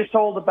story that you just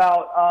told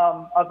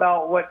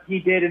about what he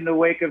did in the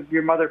wake of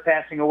your mother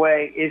passing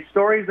away is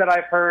stories that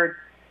I've heard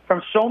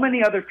from so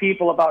many other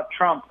people about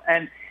Trump.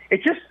 And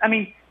it just,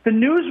 the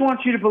news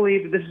wants you to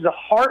believe that this is a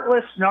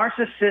heartless,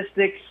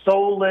 narcissistic,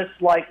 soulless,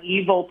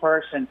 evil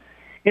person.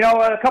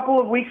 A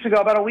couple of weeks ago,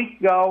 about a week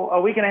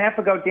and a half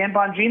ago, Dan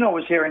Bongino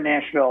was here in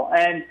Nashville,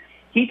 and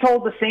he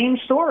told the same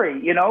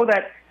story,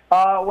 that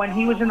when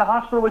he was in the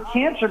hospital with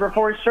cancer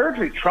before his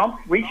surgery, Trump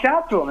reached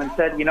out to him and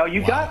said,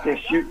 you got this,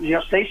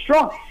 stay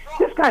strong.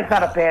 This guy's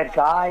not a bad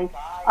guy.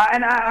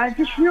 And I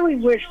just really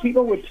wish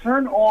people would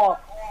turn off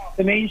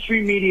the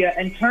mainstream media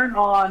and turn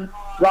on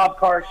Rob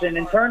Carson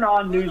and turn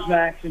on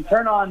Newsmax and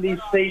turn on these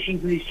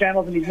stations and these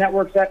channels and these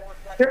networks that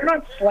they're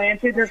not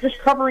slanted. They're just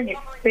covering it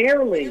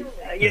fairly,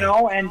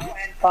 and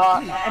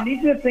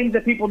these are the things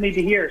that people need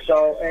to hear.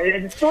 So,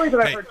 and the stories that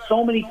I've heard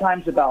so many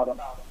times about him.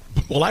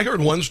 Well, I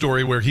heard one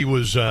story where he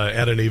was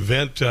at an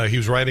event. He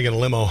was riding in a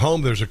limo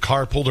home. There's a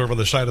car pulled over on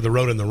the side of the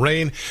road in the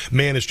rain.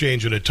 Man is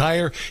changing a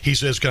tire. He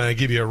says, "Can I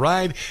give you a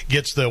ride?"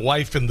 Gets the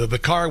wife in the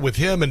car with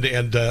him and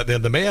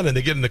the man, and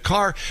they get in the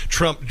car.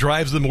 Trump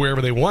drives them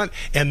wherever they want,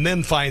 and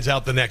then finds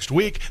out the next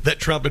week that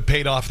Trump had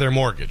paid off their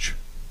mortgage.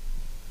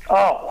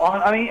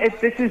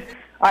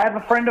 I have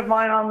a friend of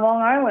mine on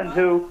Long Island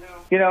who,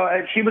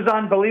 she was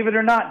on, believe it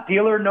or not,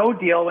 Deal or No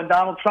Deal when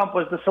Donald Trump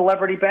was the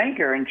celebrity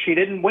banker, and she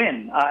didn't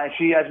win.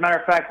 She, as a matter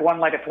of fact, won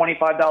like a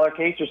 $25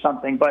 case or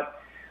something.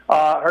 But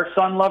her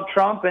son loved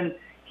Trump, and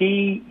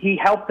he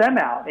helped them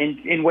out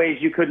in ways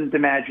you couldn't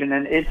imagine.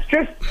 And it's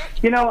just,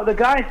 the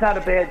guy's not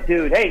a bad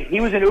dude. Hey, he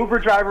was an Uber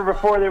driver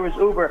before there was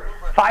Uber.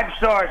 5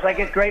 stars. I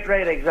get great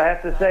ratings. I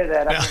have to say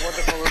that. I'm a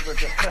wonderful Uber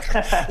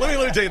driver.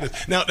 Let me tell you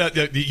this. Now,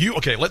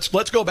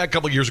 let's go back a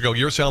couple of years ago.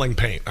 You're selling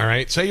paint, all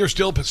right? Say you're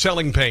still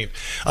selling paint.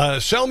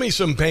 Sell me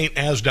some paint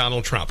as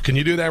Donald Trump. Can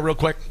you do that real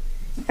quick?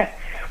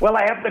 Well,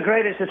 I have the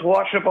greatest. It's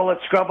washable.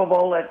 It's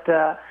scrubbable.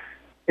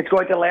 It's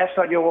going to last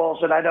on your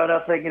walls, and I know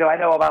nothing. I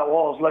know about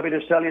walls. Let me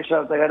just tell you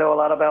something. I know a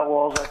lot about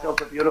walls. I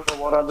built a beautiful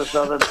one on the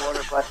southern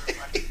border, but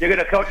you're going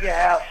to coat your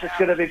house. It's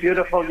going to be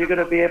beautiful. You're going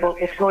to be able.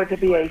 It's going to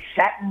be a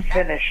satin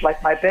finish,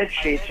 like my bed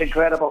sheets.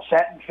 Incredible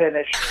satin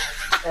finish.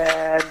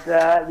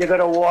 and you're going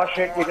to wash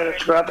it, you're going to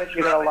scrub it,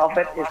 you're going to love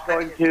it.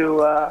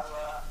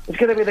 It's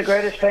going to be the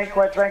greatest paint,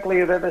 quite frankly,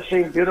 you've ever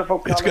seen. Beautiful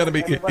color. It's going to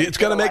make paint.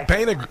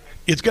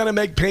 It's going to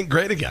make paint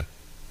great again.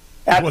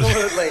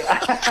 Absolutely.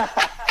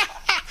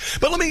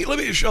 But let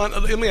me, Sean,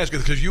 let me ask you,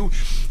 because you,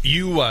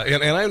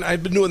 and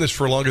I've been doing this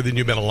for longer than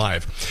you've been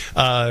alive.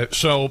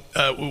 So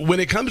when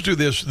it comes to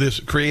this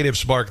creative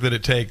spark that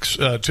it takes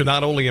to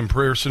not only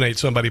impersonate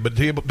somebody, but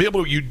to be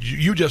able to,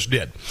 you just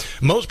did.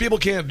 Most people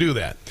can't do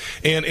that,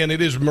 and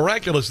it is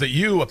miraculous that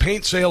you, a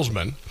paint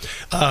salesman,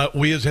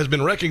 has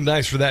been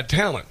recognized for that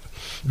talent.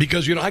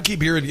 Because I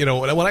keep hearing,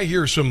 when I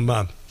hear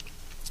some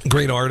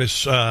great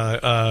artists,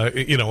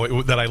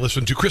 that I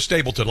listen to. Chris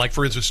Stapleton, like,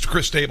 for instance,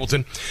 Chris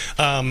Stapleton.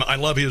 I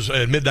love his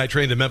Midnight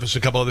Train to Memphis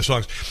and a couple other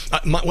songs.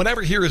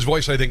 Whenever I hear his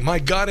voice, I think, my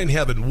God in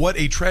heaven, what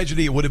a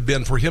tragedy it would have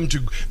been for him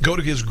to go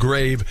to his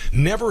grave,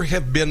 never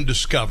have been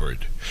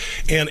discovered.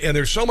 And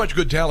there's so much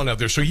good talent out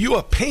there. So you,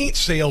 a paint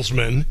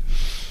salesman,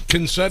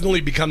 can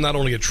suddenly become not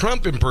only a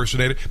Trump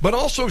impersonator, but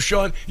also,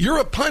 Sean, you're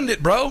a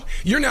pundit, bro.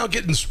 You're now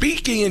getting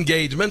speaking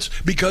engagements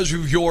because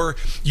of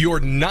your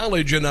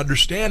knowledge and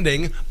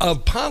understanding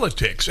of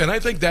politics. And I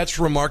think that's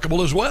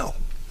remarkable as well.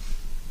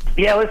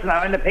 Yeah, listen,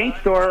 I'm in the paint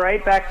store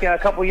right back a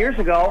couple years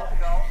ago,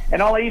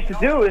 and all I used to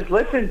do is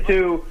listen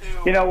to,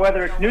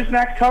 whether it's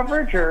Newsmax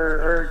coverage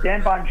or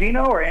Dan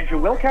Bongino or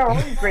Andrew Wilkow,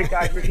 all these great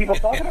guys, with people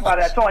talking about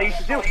it. That's all I used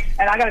to do.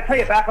 And I got to tell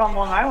you, back on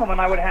Long Island, when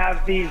I would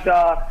have these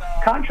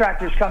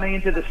contractors coming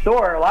into the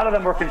store, a lot of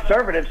them were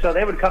conservative, so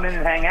they would come in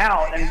and hang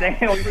out, and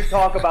we would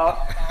talk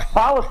about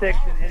politics,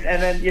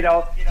 and then,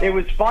 it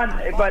was fun.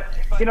 But,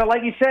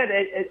 like you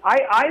said,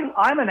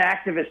 I'm an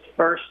activist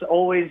first,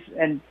 always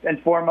and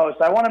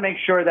foremost. I want to make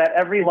sure that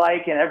every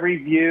like and every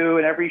view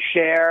and every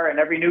share and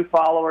every new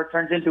follower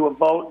turns into a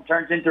vote and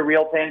turns into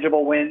real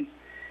tangible wins.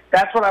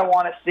 That's what I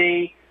want to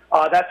see.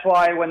 That's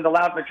why when the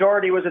loud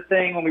majority was a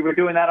thing, when we were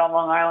doing that on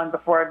Long Island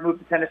before I moved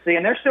to Tennessee,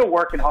 and they're still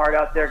working hard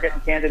out there getting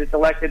candidates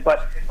elected.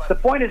 But the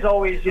point is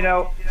always,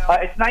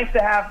 it's nice to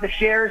have the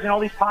shares and all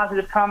these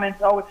positive comments.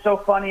 Oh, it's so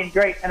funny and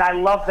great. And I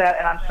love that.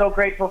 And I'm so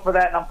grateful for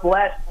that. And I'm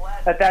blessed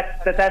that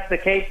that's the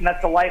case. And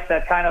that's the life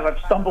that kind of I've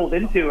stumbled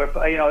into,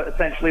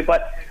 essentially.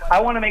 But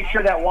I want to make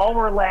sure that while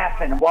we're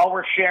laughing, while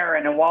we're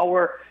sharing, and while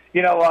we're,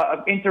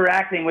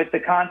 interacting with the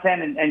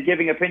content and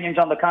giving opinions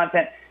on the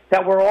content,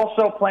 that we're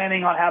also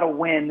planning on how to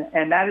win.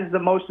 And that is the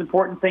most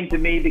important thing to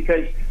me,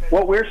 because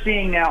what we're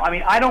seeing now,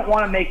 I don't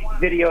want to make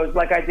videos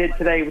like I did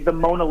today with the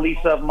Mona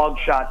Lisa of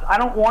mugshots. I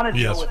don't want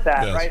to deal with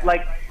that, right?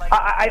 Like,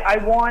 I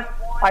want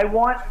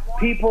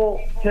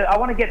people to, I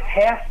want to get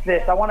past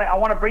this. I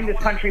want to bring this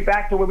country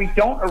back to where we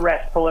don't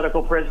arrest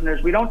political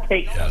prisoners. We don't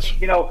take, I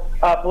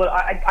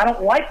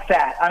don't like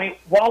that.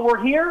 While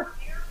we're here,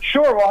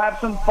 sure, we'll have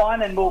some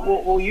fun and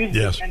we'll use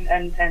it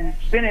and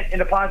spin it in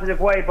a positive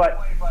way,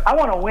 but I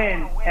want to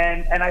win,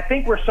 and I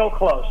think we're so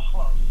close.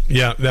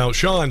 Yeah. Now,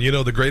 Sean,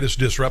 the greatest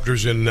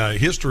disruptors in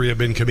history have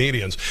been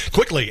comedians.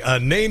 Quickly,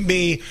 name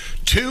me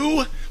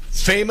two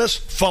famous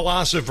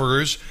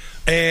philosophers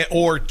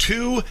or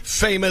two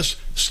famous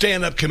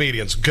stand-up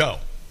comedians. Go.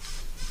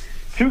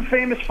 Two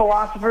famous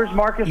philosophers,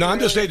 Marcus. No, I'm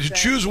just saying,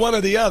 choose one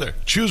or the other.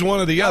 Choose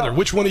one or the other.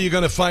 Which one are you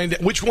going to find?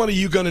 Which one are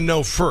you going to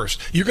know first?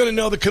 You're going to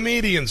know the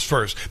comedians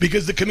first,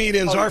 because the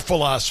comedians are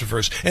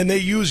philosophers, and they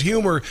use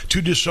humor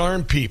to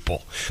disarm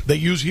people. They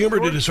use humor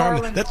to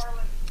disarm. That's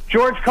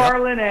George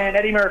Carlin and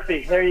Eddie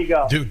Murphy. There you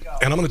go. Dude,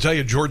 and I'm going to tell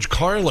you, George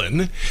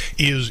Carlin,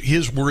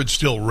 his words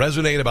still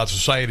resonate about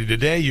society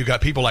today. You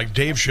got people like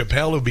Dave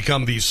Chappelle who've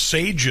become these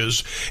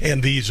sages,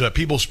 and these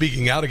people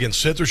speaking out against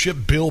censorship.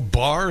 Bill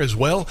Barr as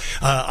well.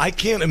 I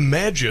can't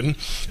imagine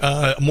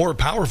more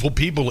powerful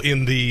people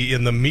in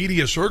the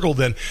media circle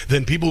than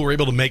people who are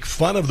able to make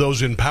fun of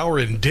those in power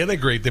and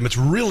denigrate them. It's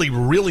really,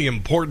 really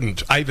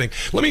important, I think.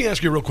 Let me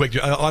ask you real quick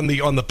on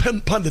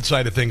the pundit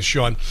side of things,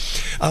 Sean.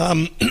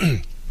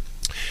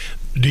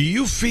 Do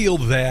you feel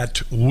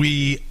that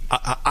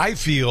I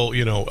feel,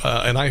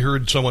 and I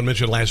heard someone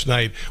mention last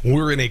night,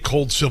 we're in a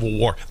cold civil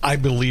war. I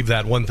believe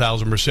that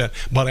 1,000%.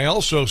 But I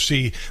also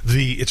see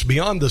it's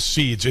beyond the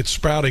seeds. It's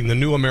sprouting the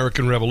new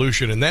American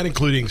Revolution, and that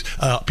including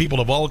people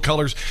of all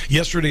colors.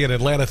 Yesterday in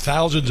Atlanta,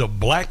 thousands of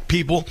black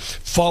people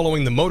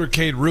following the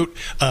motorcade route,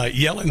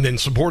 yelling and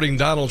supporting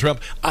Donald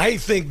Trump. I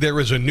think there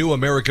is a new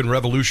American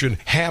Revolution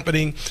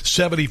happening.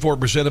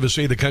 74% of us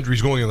say the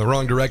country's going in the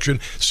wrong direction.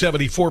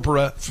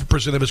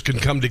 74% of us can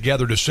come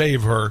together to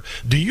save her.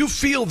 Do you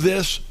feel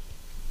this?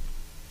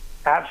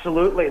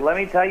 Absolutely. Let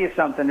me tell you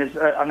something.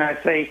 I'm going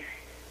to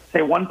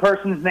say one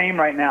person's name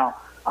right now.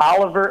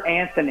 Oliver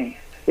Anthony.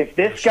 If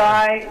this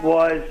guy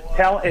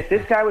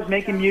was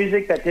making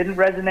music that didn't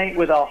resonate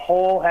with a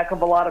whole heck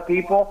of a lot of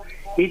people,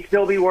 he'd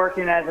still be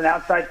working as an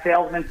outside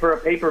salesman for a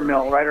paper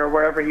mill, right, or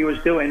wherever he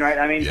was doing, right?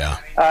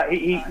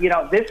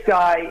 This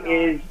guy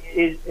is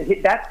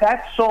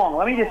that song.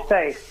 Let me just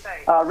say,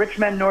 Rich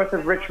Men North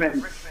of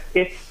Richmond.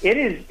 It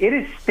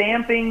is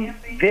stamping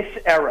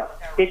this era.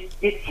 It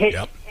hit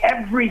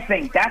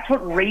everything. That's what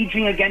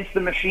Raging Against the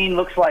Machine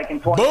looks like in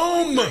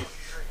 2023. Boom!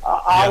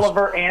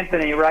 Oliver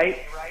Anthony, right?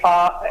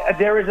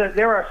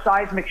 There are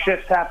seismic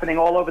shifts happening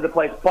all over the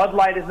place. Bud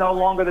Light is no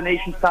longer the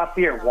nation's top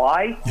beer.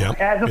 Why? Yep. It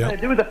has nothing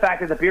to do with the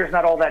fact that the beer's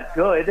not all that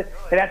good.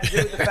 It has to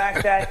do with the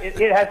fact that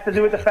it has to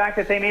do with the fact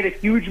that they made a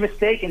huge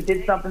mistake and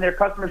did something their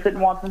customers didn't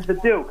want them to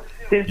do.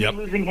 Disney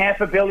losing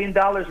 $500 million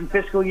in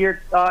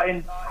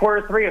in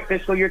quarter 3 of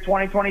fiscal year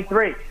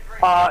 2023.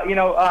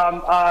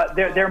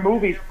 Their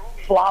movies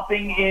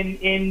flopping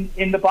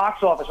in the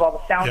box office while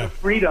The Sound of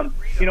Freedom,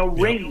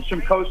 rings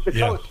from coast to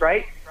coast,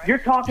 right? You're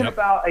talking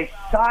about a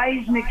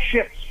seismic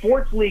shift,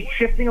 sports league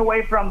shifting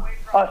away from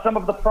some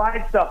of the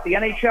pride stuff, the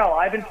NHL,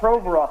 Ivan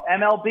Provorov,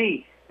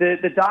 MLB,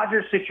 the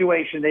Dodgers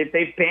situation.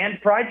 They've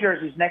banned pride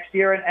jerseys next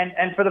year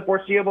and for the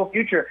foreseeable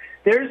future.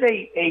 There's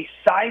a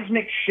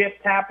seismic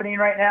shift happening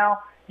right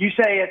now. You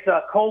say it's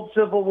a cold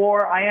civil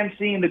war. I am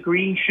seeing the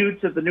green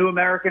shoots of the new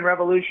American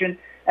Revolution.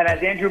 And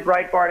as Andrew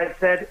Breitbart had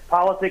said,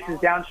 politics is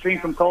downstream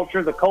from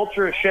culture. The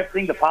culture is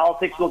shifting. The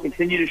politics will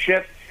continue to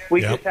shift.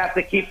 We just have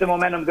to keep the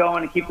momentum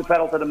going and keep the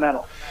pedal to the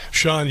metal.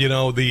 Sean,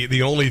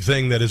 the only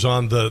thing that is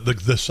on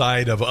the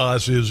side of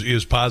us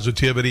is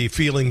positivity,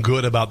 feeling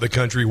good about the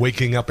country,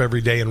 waking up every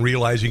day and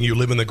realizing you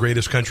live in the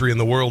greatest country in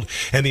the world,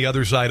 and the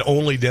other side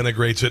only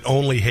denigrates it,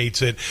 only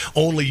hates it,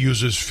 only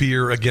uses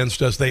fear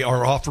against us. They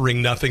are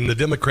offering nothing. The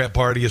Democrat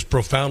Party is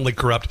profoundly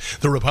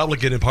corrupt. The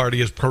Republican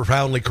Party is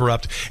profoundly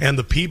corrupt, and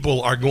the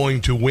people are going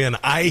to win.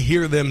 I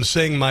hear them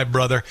sing, my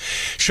brother.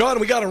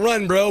 Sean, we got to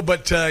run, bro,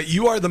 but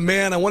you are the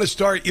man. I want to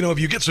start, if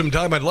you get some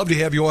time, I'd love to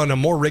have you on a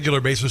more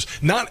regular basis,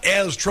 not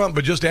as Trump,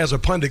 but just as a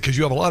pundit, because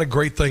you have a lot of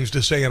great things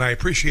to say, and I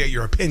appreciate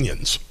your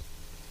opinions.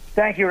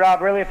 Thank you,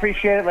 Rob. Really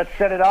appreciate it. Let's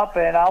set it up,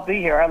 and I'll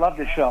be here. I love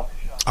this show.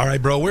 All right,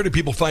 bro. Where do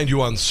people find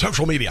you on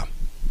social media?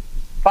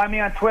 Find me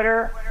on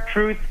Twitter,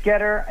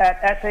 TruthGetter,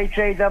 at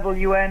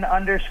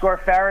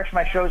SHAWN_Farish.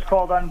 My show's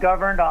called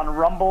Ungoverned on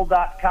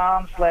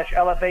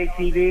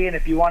rumble.com/LFATV, and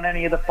if you want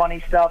any of the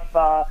funny stuff,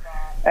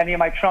 any of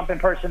my Trump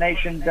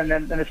impersonations and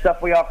the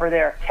stuff we offer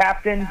there,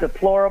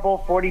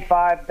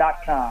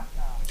 CaptainDeplorable45.com.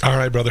 All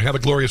right, brother. Have a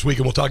glorious week,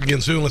 and we'll talk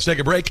again soon. Let's take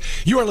a break.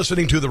 You are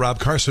listening to The Rob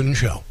Carson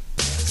Show.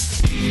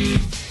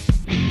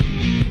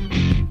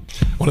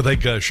 I want to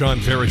thank Sean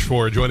Farish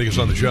for joining us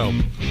on the show.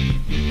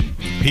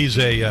 He's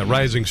a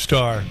rising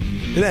star.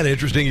 Isn't that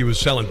interesting? He was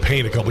selling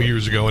paint a couple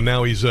years ago, and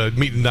now he's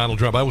meeting Donald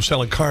Trump. I was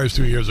selling cars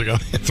 3 years ago.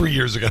 3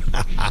 years ago.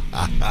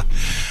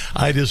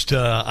 I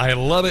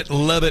love it,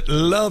 love it,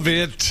 love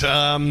it.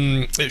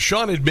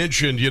 Sean had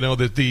mentioned,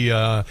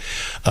 that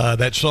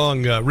that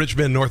song, Rich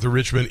Men North of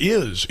Richmond,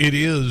 is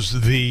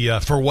the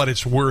For What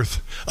It's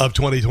Worth of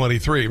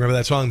 2023. Remember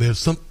that song, There's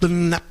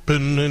Something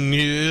Happening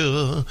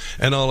Here,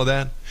 and all of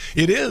that?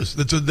 It is.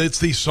 It's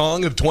the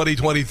song of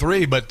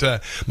 2023, but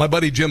my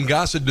buddy Jim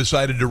Gossett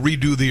decided to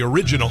redo the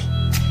original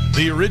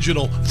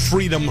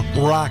freedom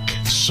rock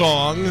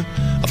song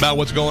about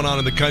what's going on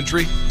in the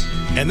country.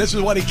 And this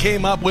is what he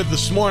came up with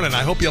this morning.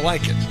 I hope you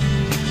like it.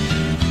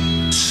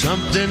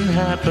 Something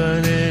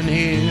happening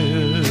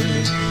here.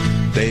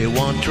 They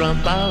want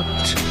Trump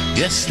out.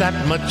 Yes,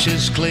 that much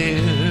is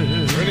clear.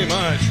 Pretty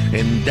much.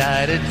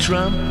 Indicted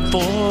Trump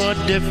for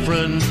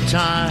different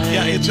times.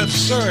 Yeah, it's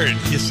absurd,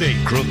 you see.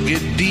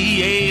 Crooked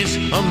DAs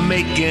are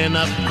making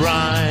up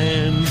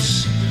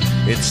crimes.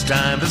 It's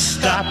time to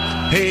stop.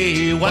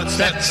 Hey, what's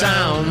that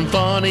sound?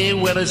 Bonnie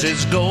Willis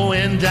is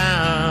going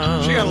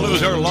down. She got to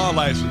lose her law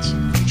license.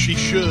 She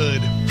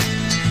should.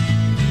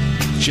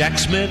 Jack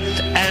Smith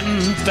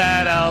and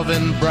Fat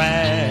Alvin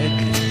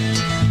Bragg,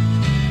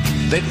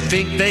 they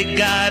think they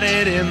got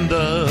it in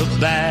the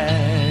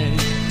bag,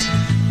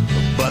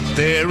 but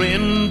they're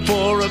in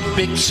for a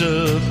big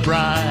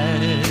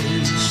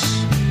surprise.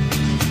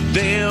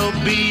 They'll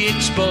be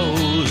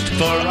exposed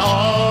for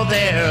all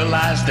their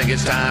lies. Think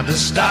it's time to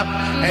stop.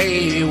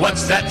 Hey,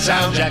 what's that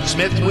sound? Jack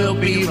Smith will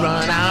be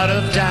run out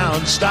of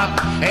town. Stop.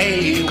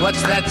 Hey,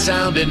 what's that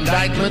sound?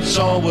 Indictments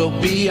all will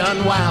be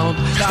unwound.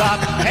 Stop.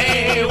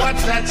 Hey,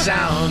 what's that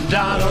sound?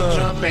 Donald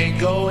Trump ain't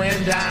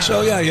going down.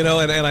 So, yeah,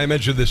 and I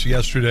mentioned this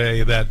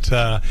yesterday that,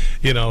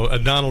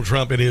 Donald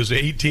Trump and his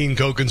 18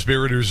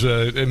 co-conspirators,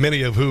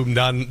 many of whom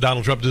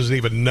Donald Trump doesn't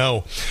even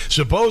know,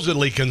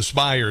 supposedly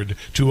conspired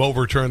to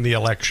overturn the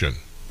election.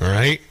 All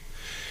right?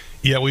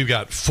 Yeah, we've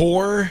got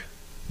 4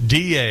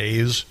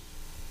 DAs,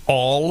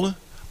 all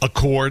a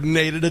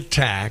coordinated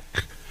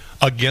attack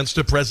against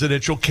a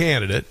presidential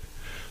candidate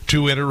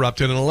to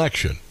interrupt an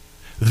election.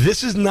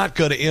 This is not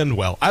going to end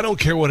well. I don't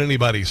care what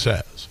anybody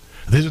says.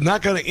 This is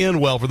not going to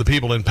end well for the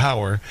people in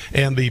power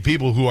and the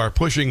people who are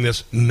pushing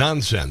this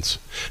nonsense.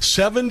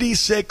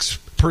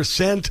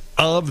 76%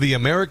 of the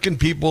American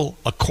people,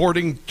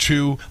 according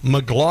to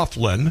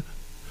McLaughlin,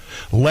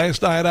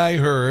 last night I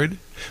heard,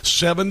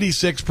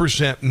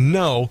 76%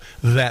 know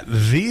that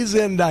these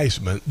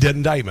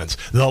indictments,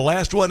 the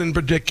last one in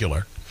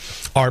particular,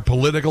 are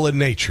political in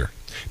nature.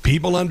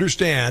 People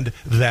understand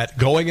that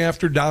going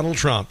after Donald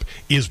Trump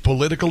is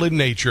political in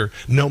nature,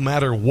 no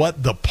matter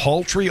what the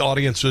paltry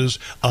audiences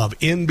of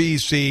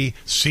NBC,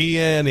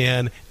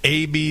 CNN,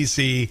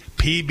 ABC,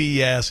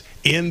 PBS,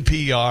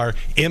 NPR,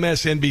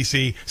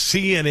 MSNBC,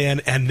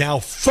 CNN, and now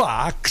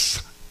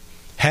Fox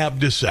have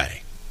to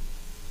say.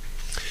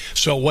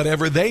 So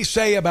whatever they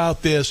say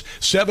about this,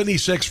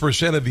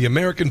 76% of the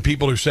American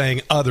people are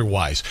saying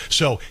otherwise.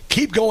 So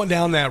keep going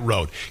down that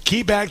road.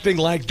 Keep acting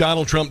like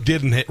Donald Trump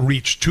didn't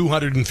reach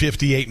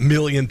 258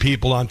 million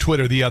people on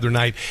Twitter the other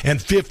night, and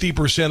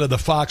 50% of the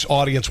Fox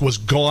audience was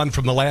gone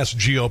from the last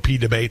GOP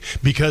debate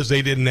because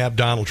they didn't have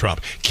Donald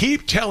Trump.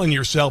 Keep telling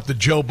yourself that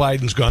Joe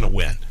Biden's going to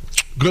win.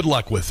 Good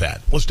luck with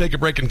that. Let's take a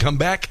break and come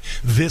back.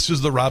 This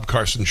is the Rob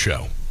Carson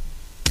Show.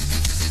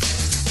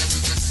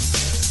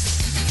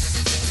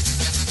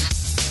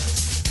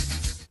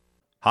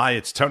 Hi,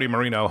 it's Tony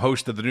Marino,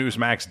 host of the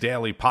Newsmax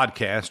Daily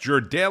Podcast, your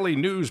daily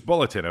news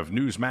bulletin of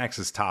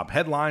Newsmax's top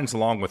headlines,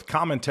 along with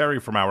commentary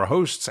from our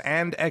hosts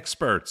and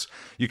experts.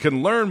 You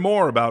can learn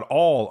more about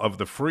all of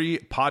the free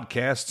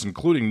podcasts,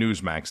 including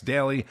Newsmax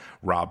Daily,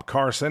 Rob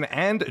Carson,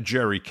 and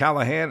Jerry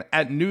Callahan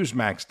at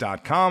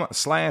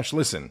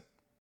newsmax.com/listen.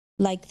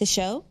 Like the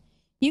show?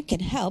 You can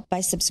help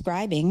by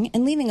subscribing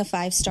and leaving a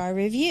 5-star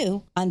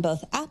review on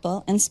both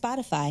Apple and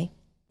Spotify.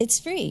 It's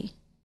free.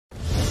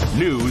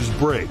 News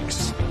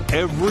breaks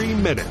every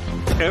minute,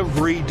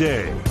 every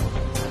day.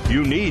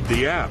 You need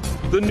the app,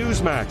 the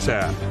Newsmax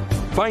app.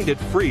 Find it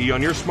free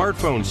on your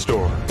smartphone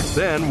store.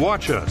 Then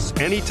watch us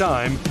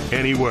anytime,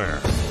 anywhere.